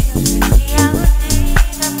diga pe,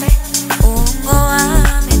 ungo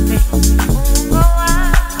ame pe.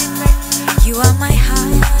 You are my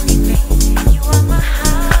honey.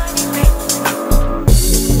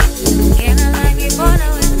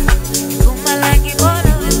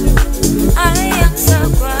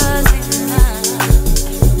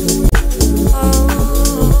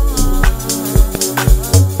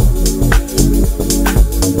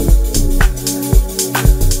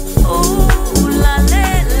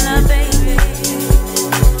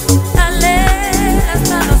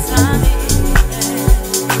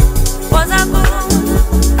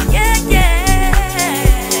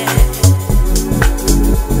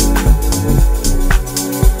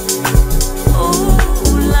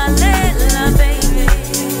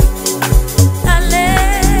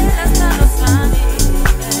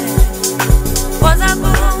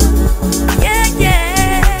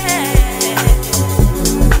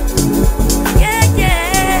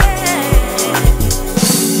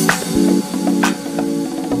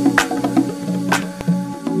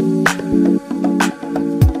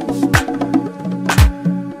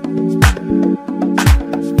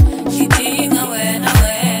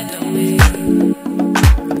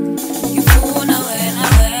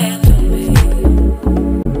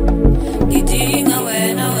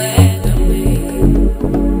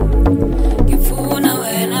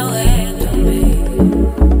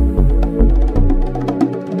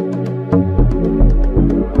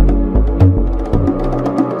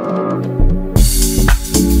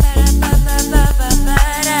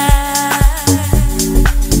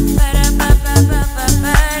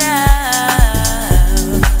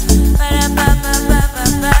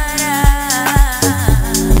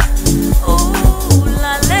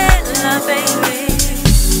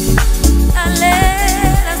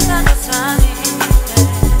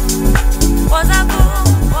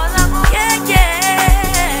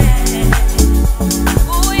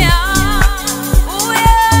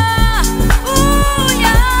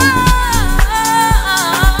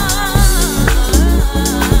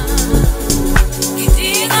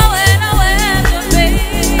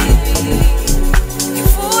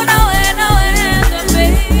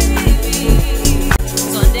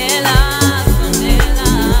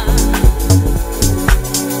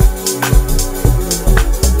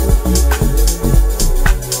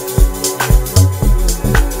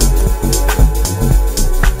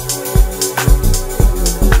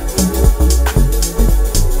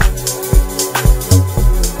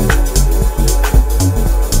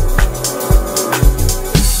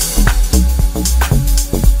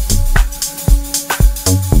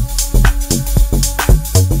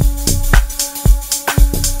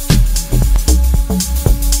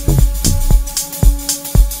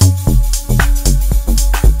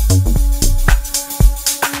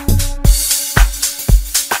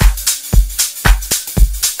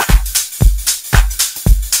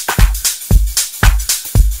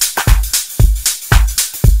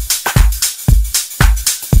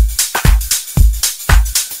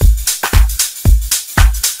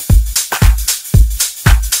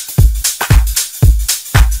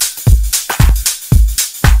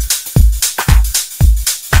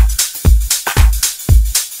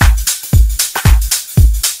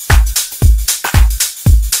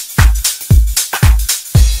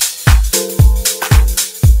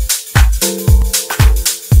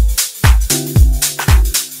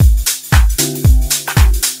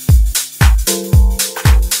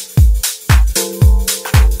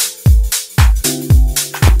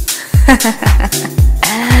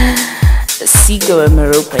 Ceega and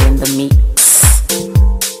Meropa in the mix.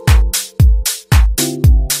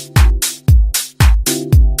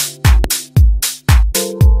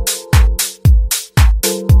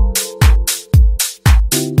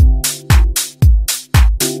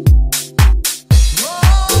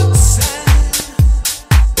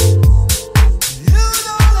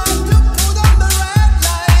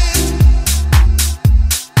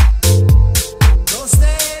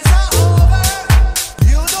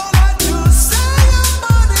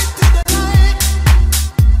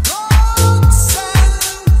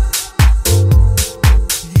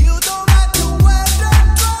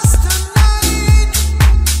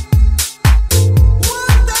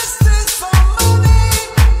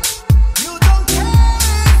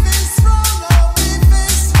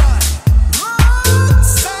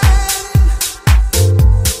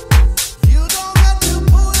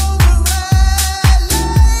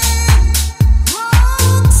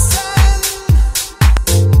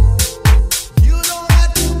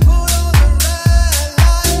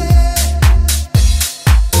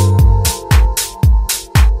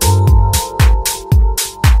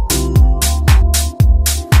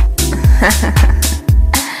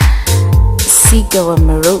 Ceega and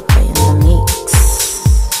Meropa in the mix.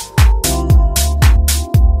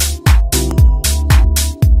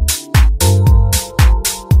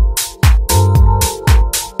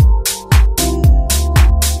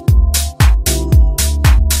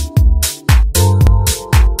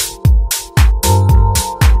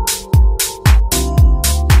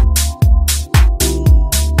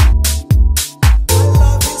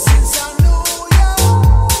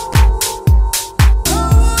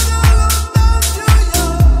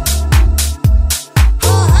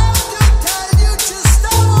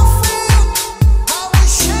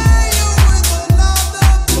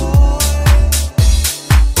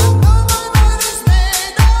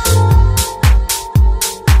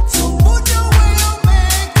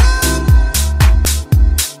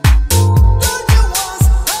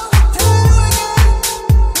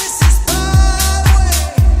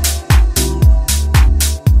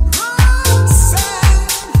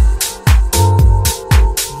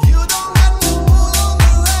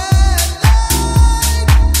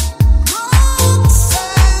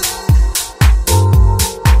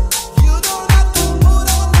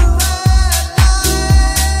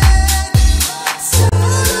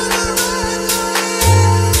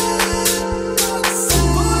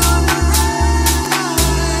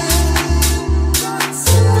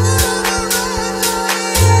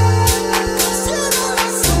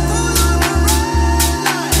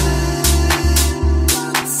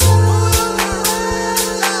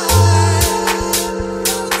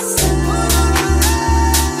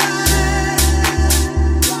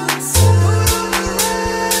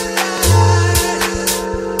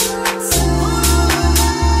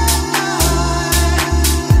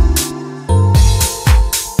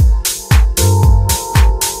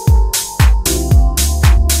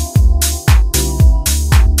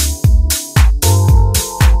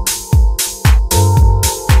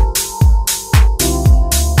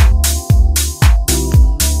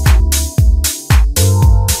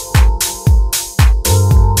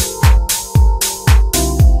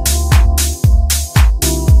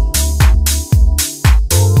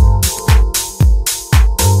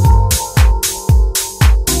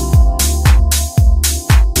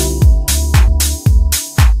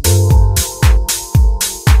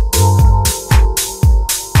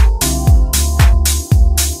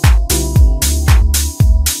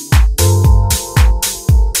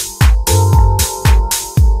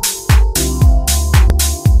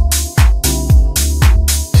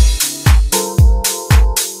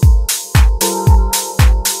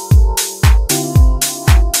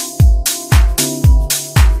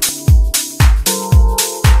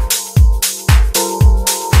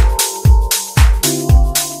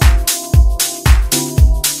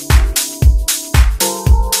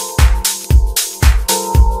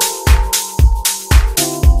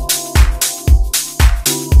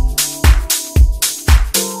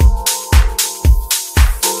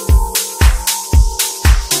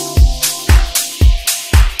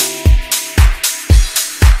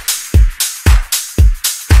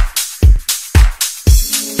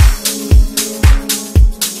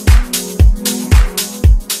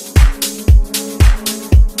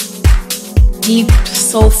 deep,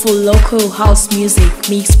 soulful local house music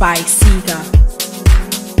mixed by Ceega.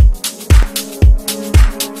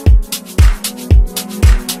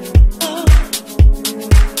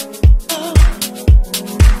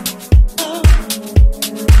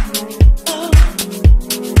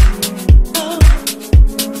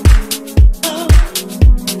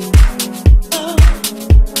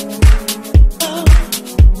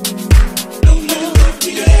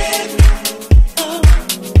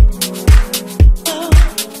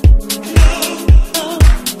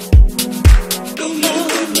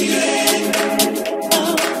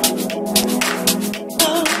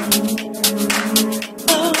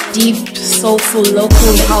 beautiful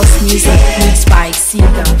local house music mixed by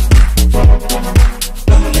Ceega.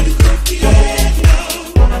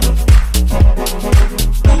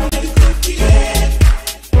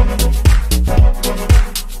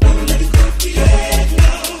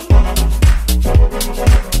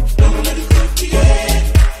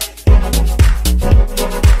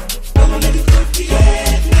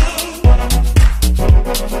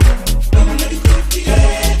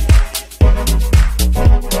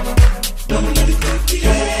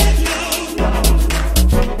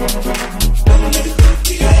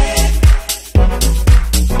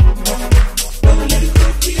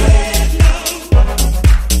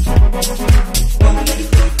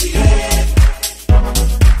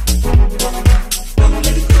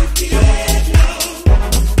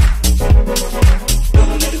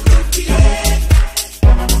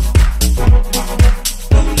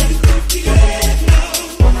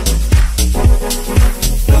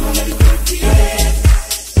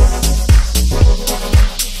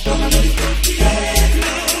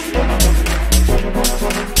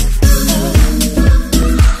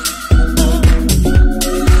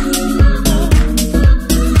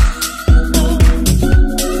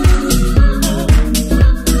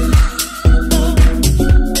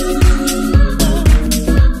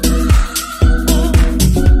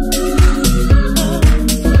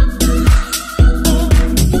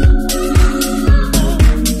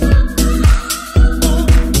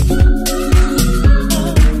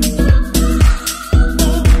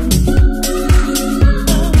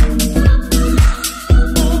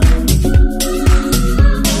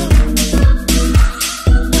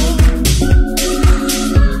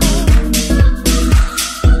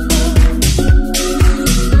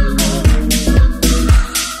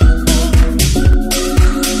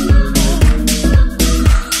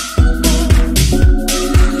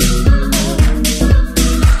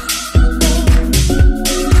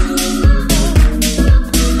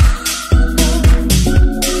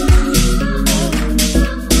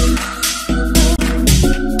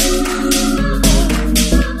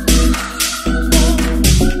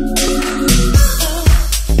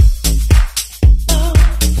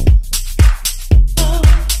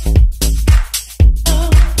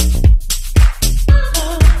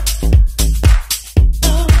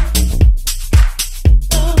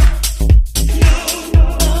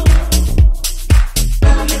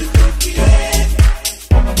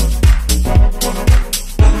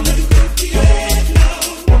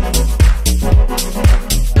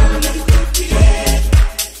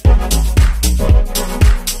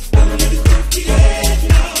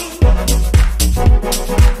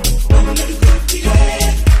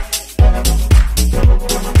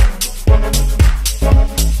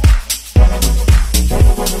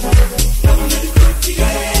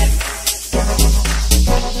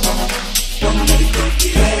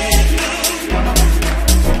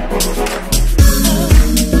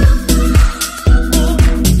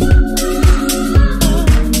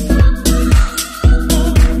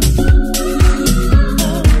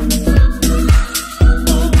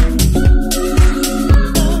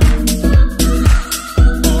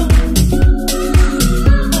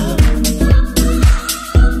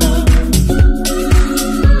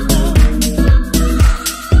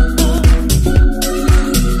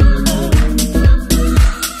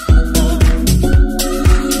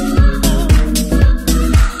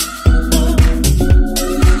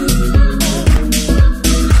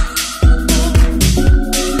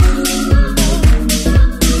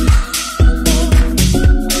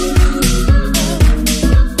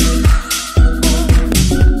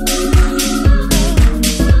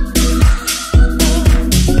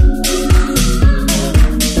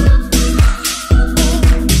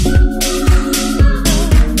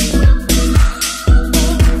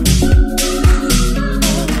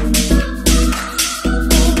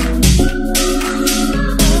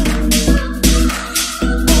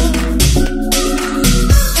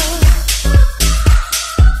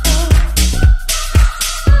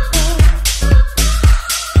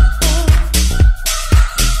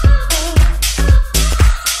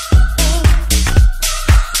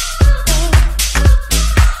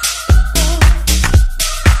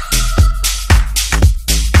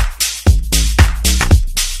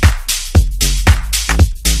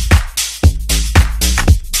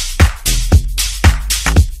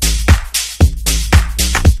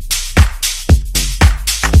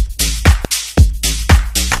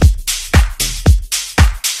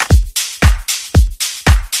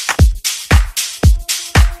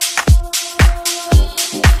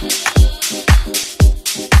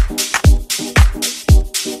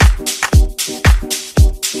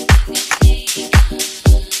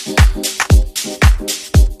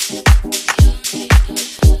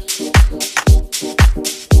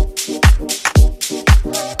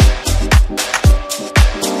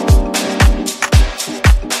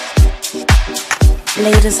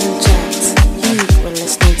 Ladies and gents, you were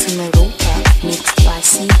listening to Meropa, mixed by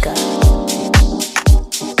Ceega.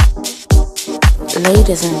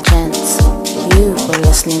 Ladies and gents, you were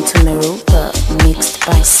listening to Meropa, mixed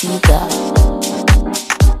by Ceega.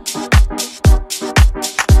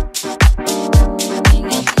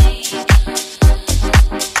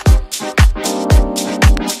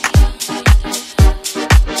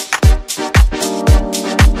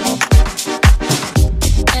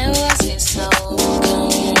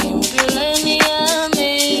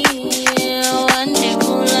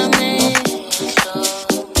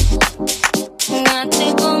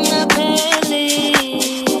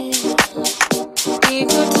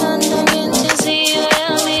 Iko tanda ngenje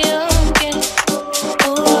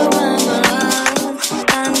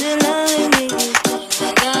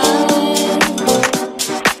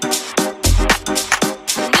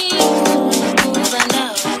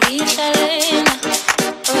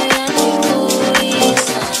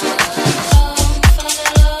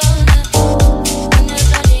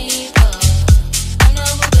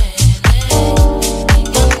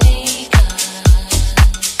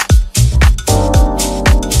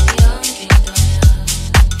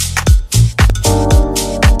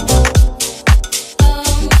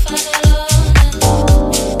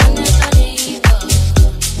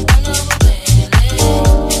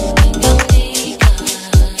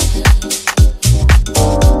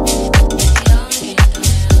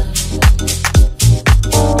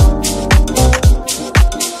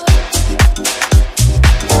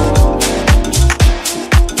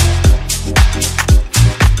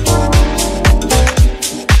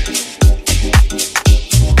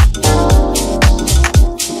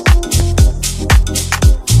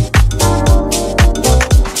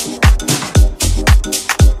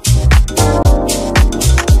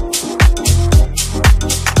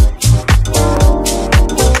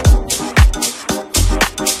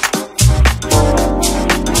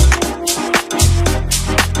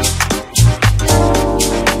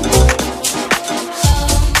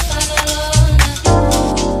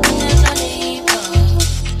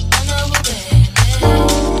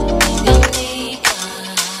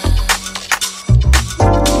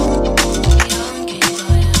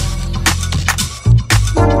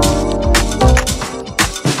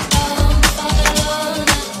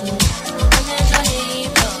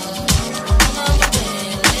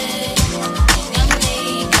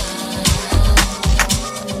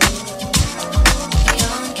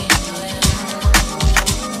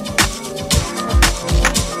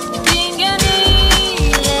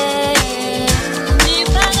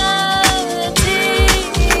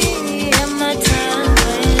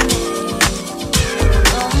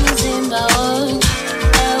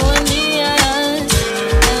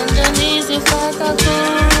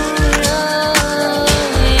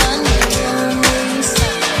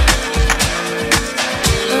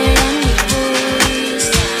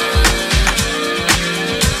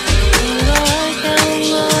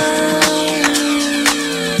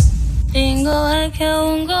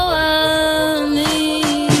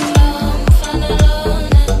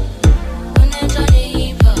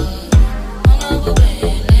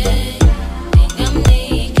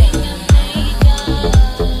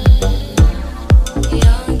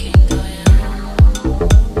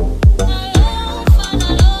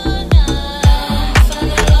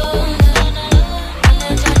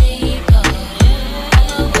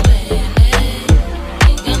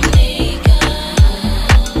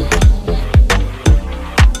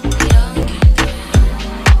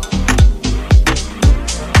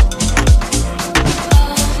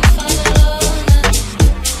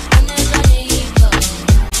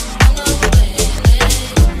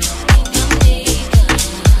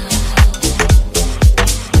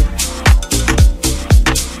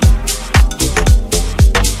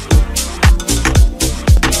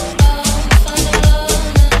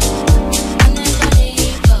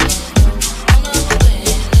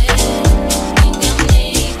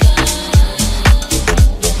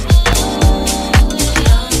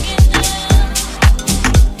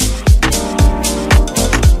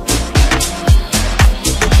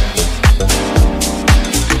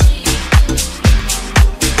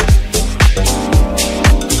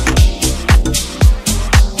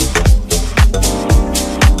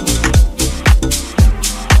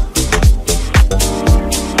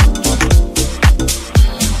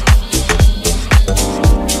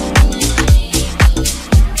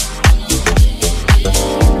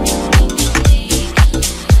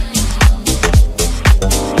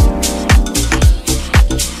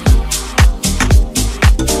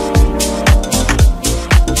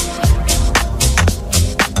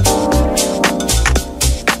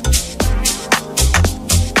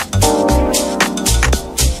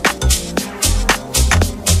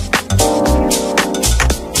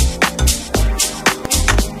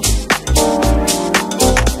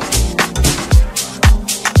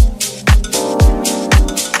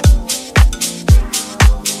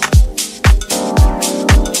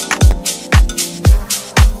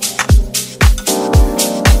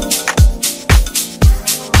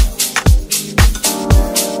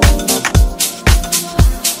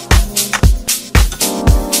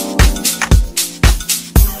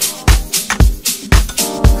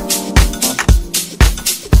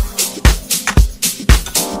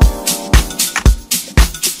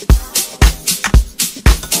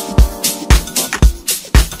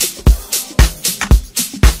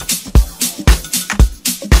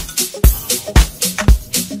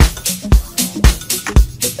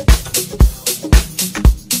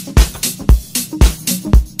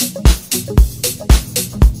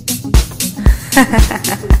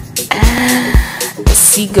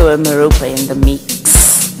Ceega and Meropa in the mix.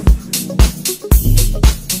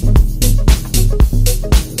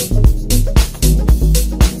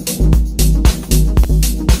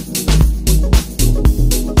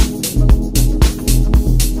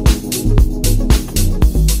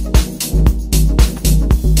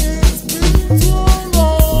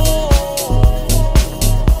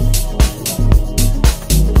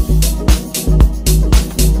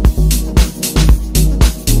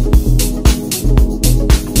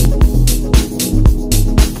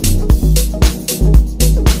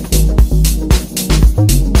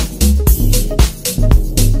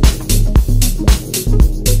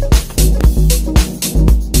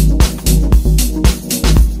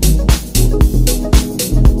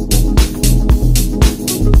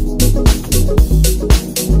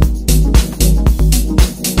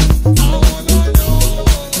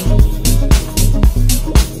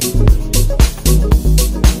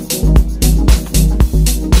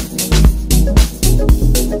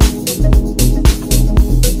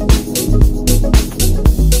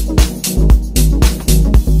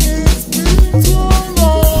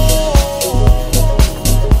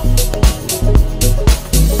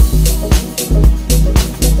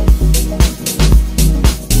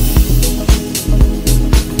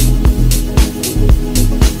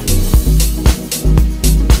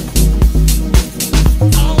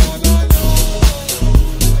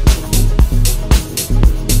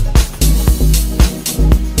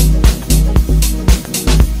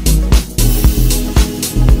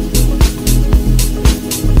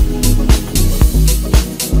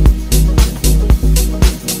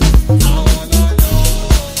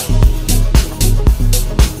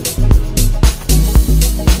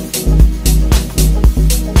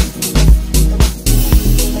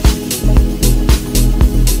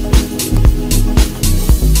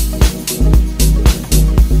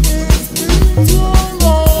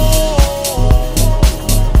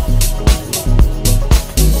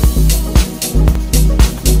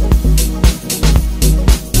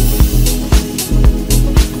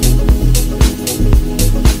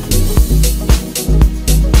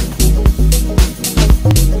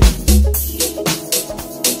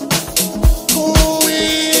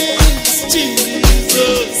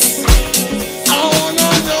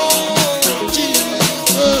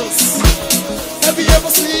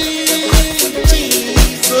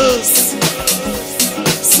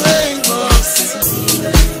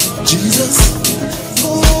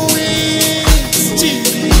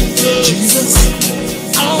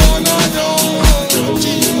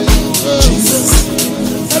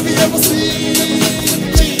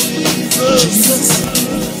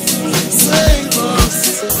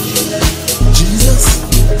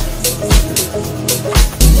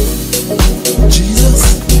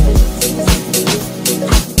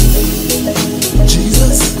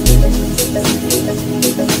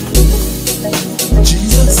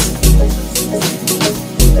 Jesus.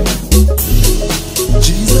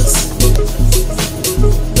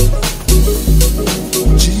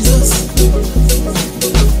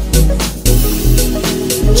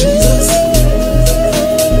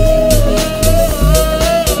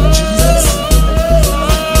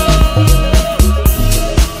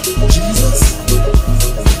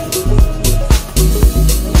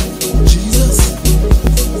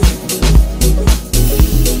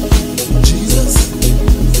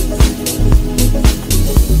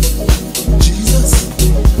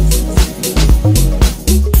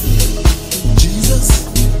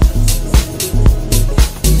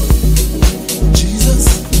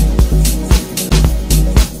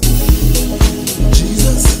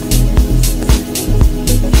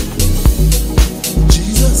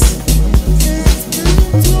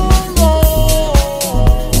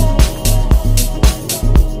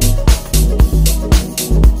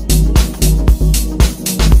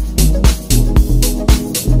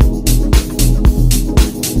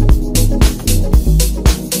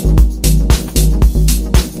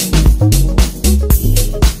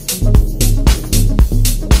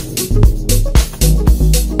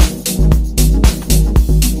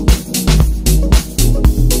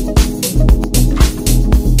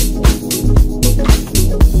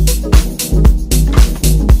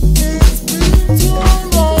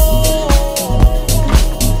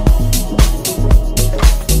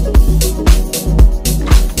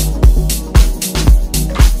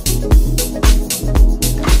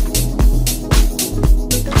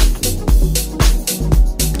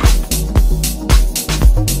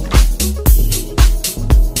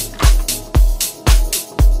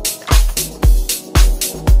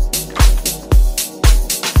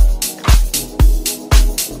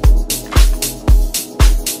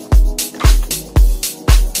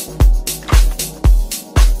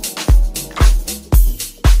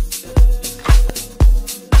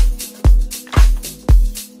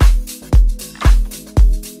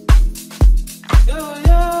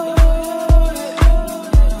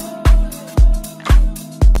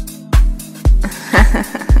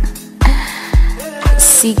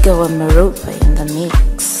 Ceega and Meropa in the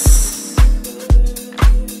mix.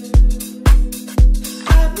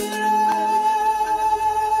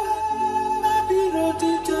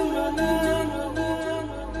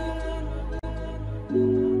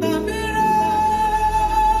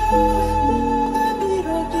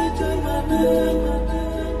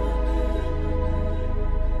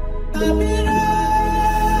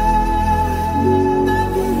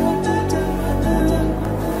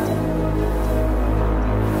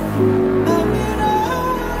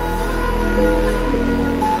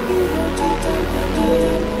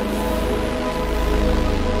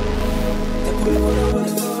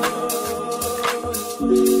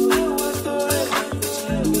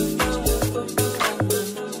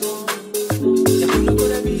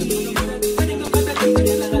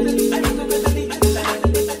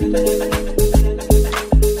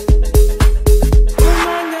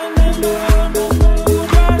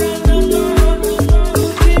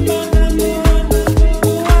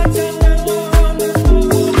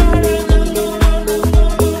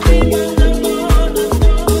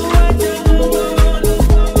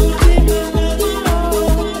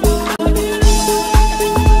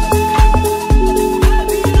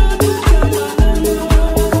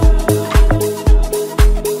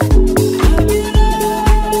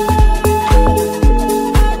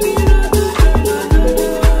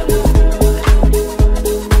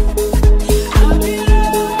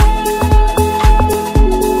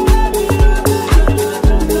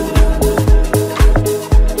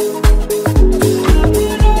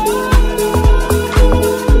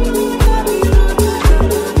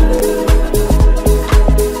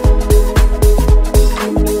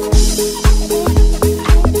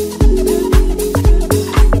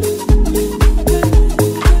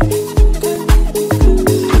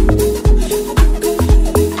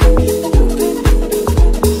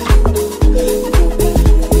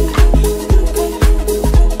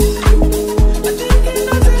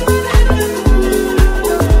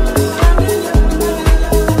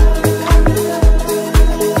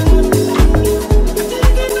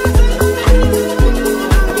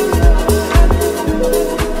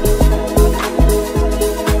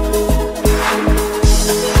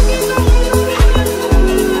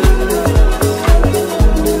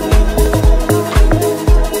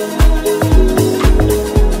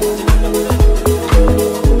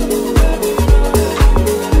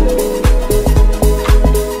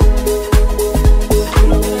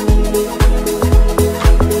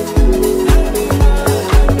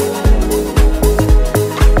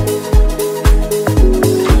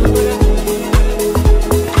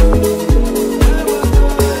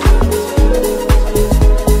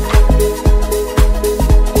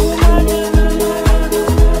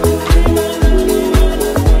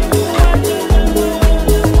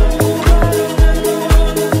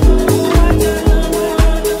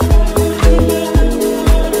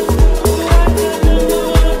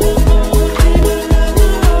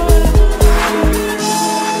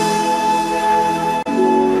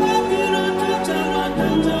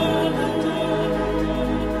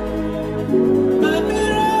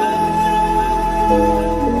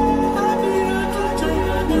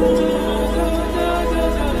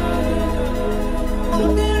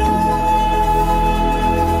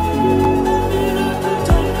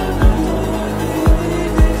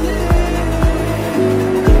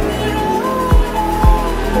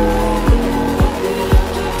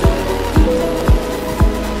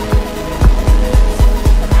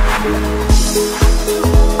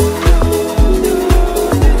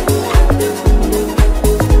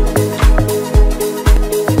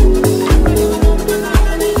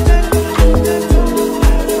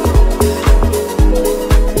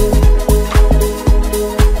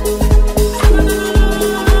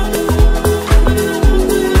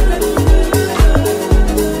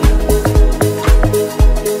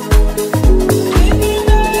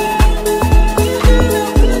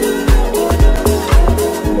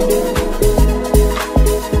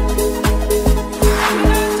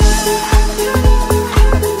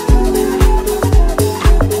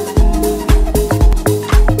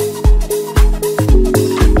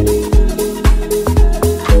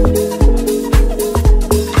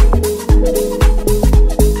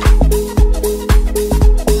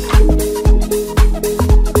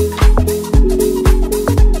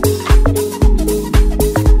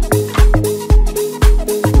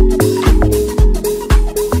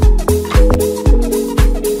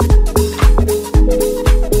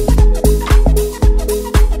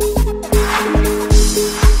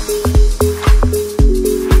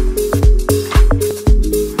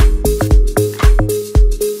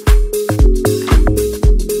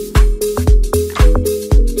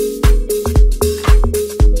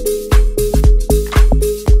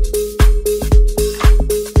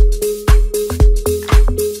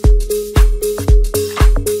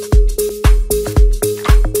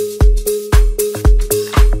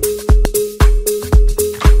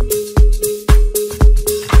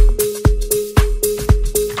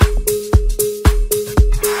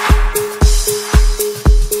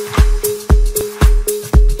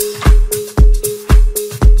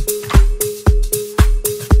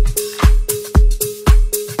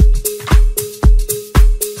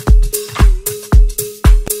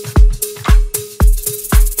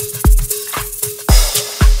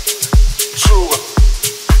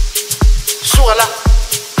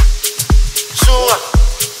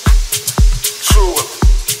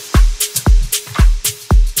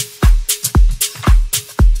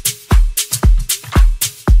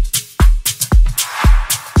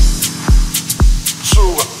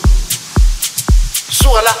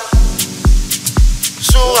 Suala,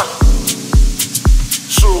 sua,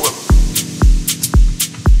 sua.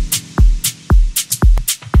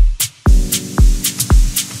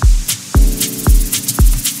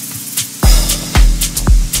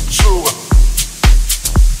 Sua,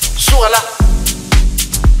 suala,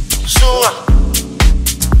 sua,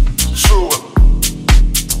 sua,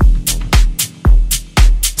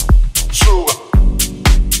 sua,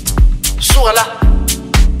 suala,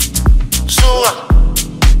 sua,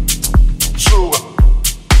 sua,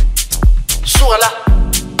 suala,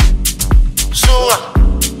 sua,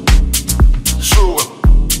 sua,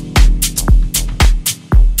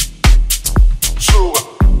 sua,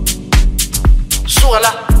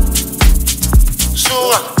 suala,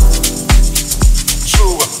 sua,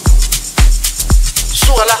 sua,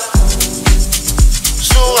 suala,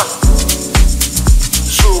 sua,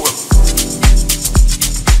 sua,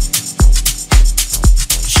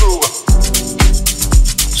 sua,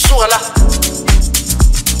 suala,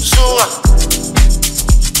 sua,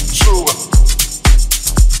 sua,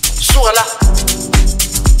 suala,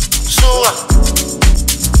 sua,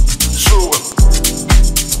 sua,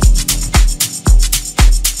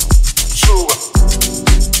 sua,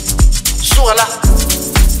 suala,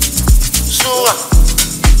 sua,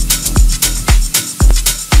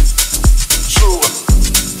 sua,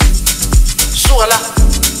 suala,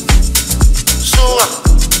 sua.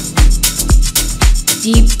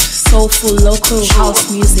 Deep, soulful local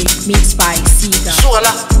house music mixed by Ceega.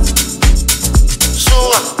 Suala,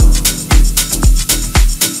 sua,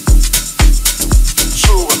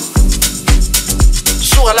 sua,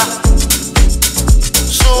 suala,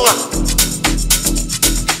 sua,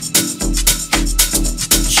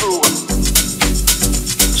 sua,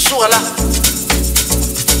 suala,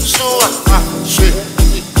 sua, she,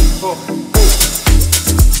 oh,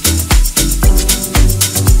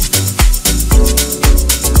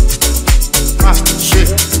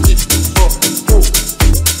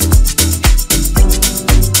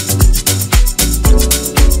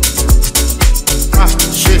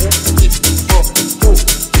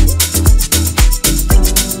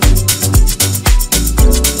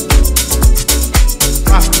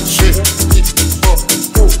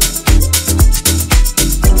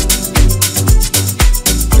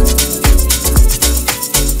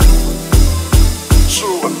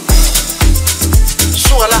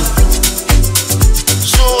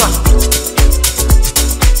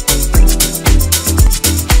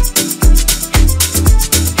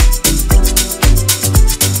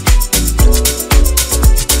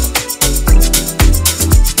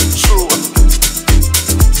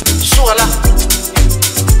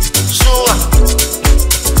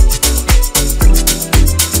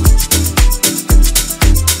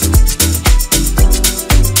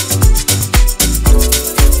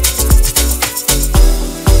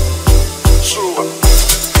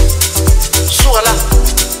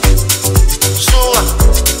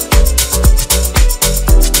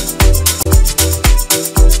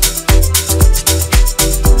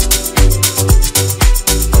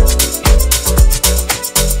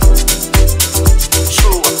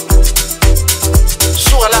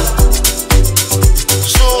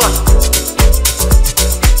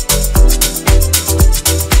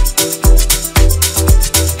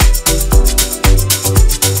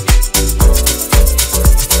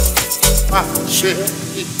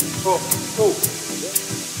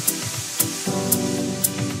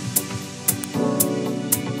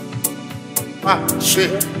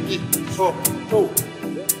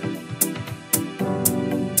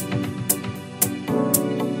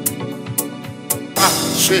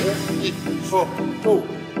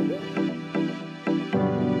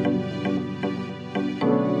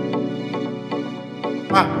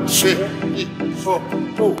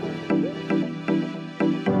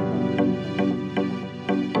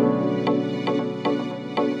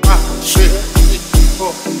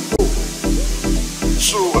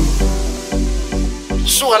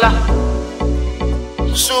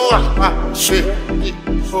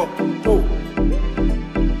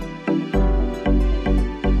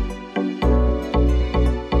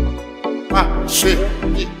 she,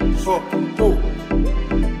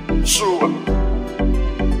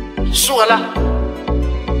 suala,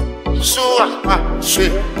 sua, she,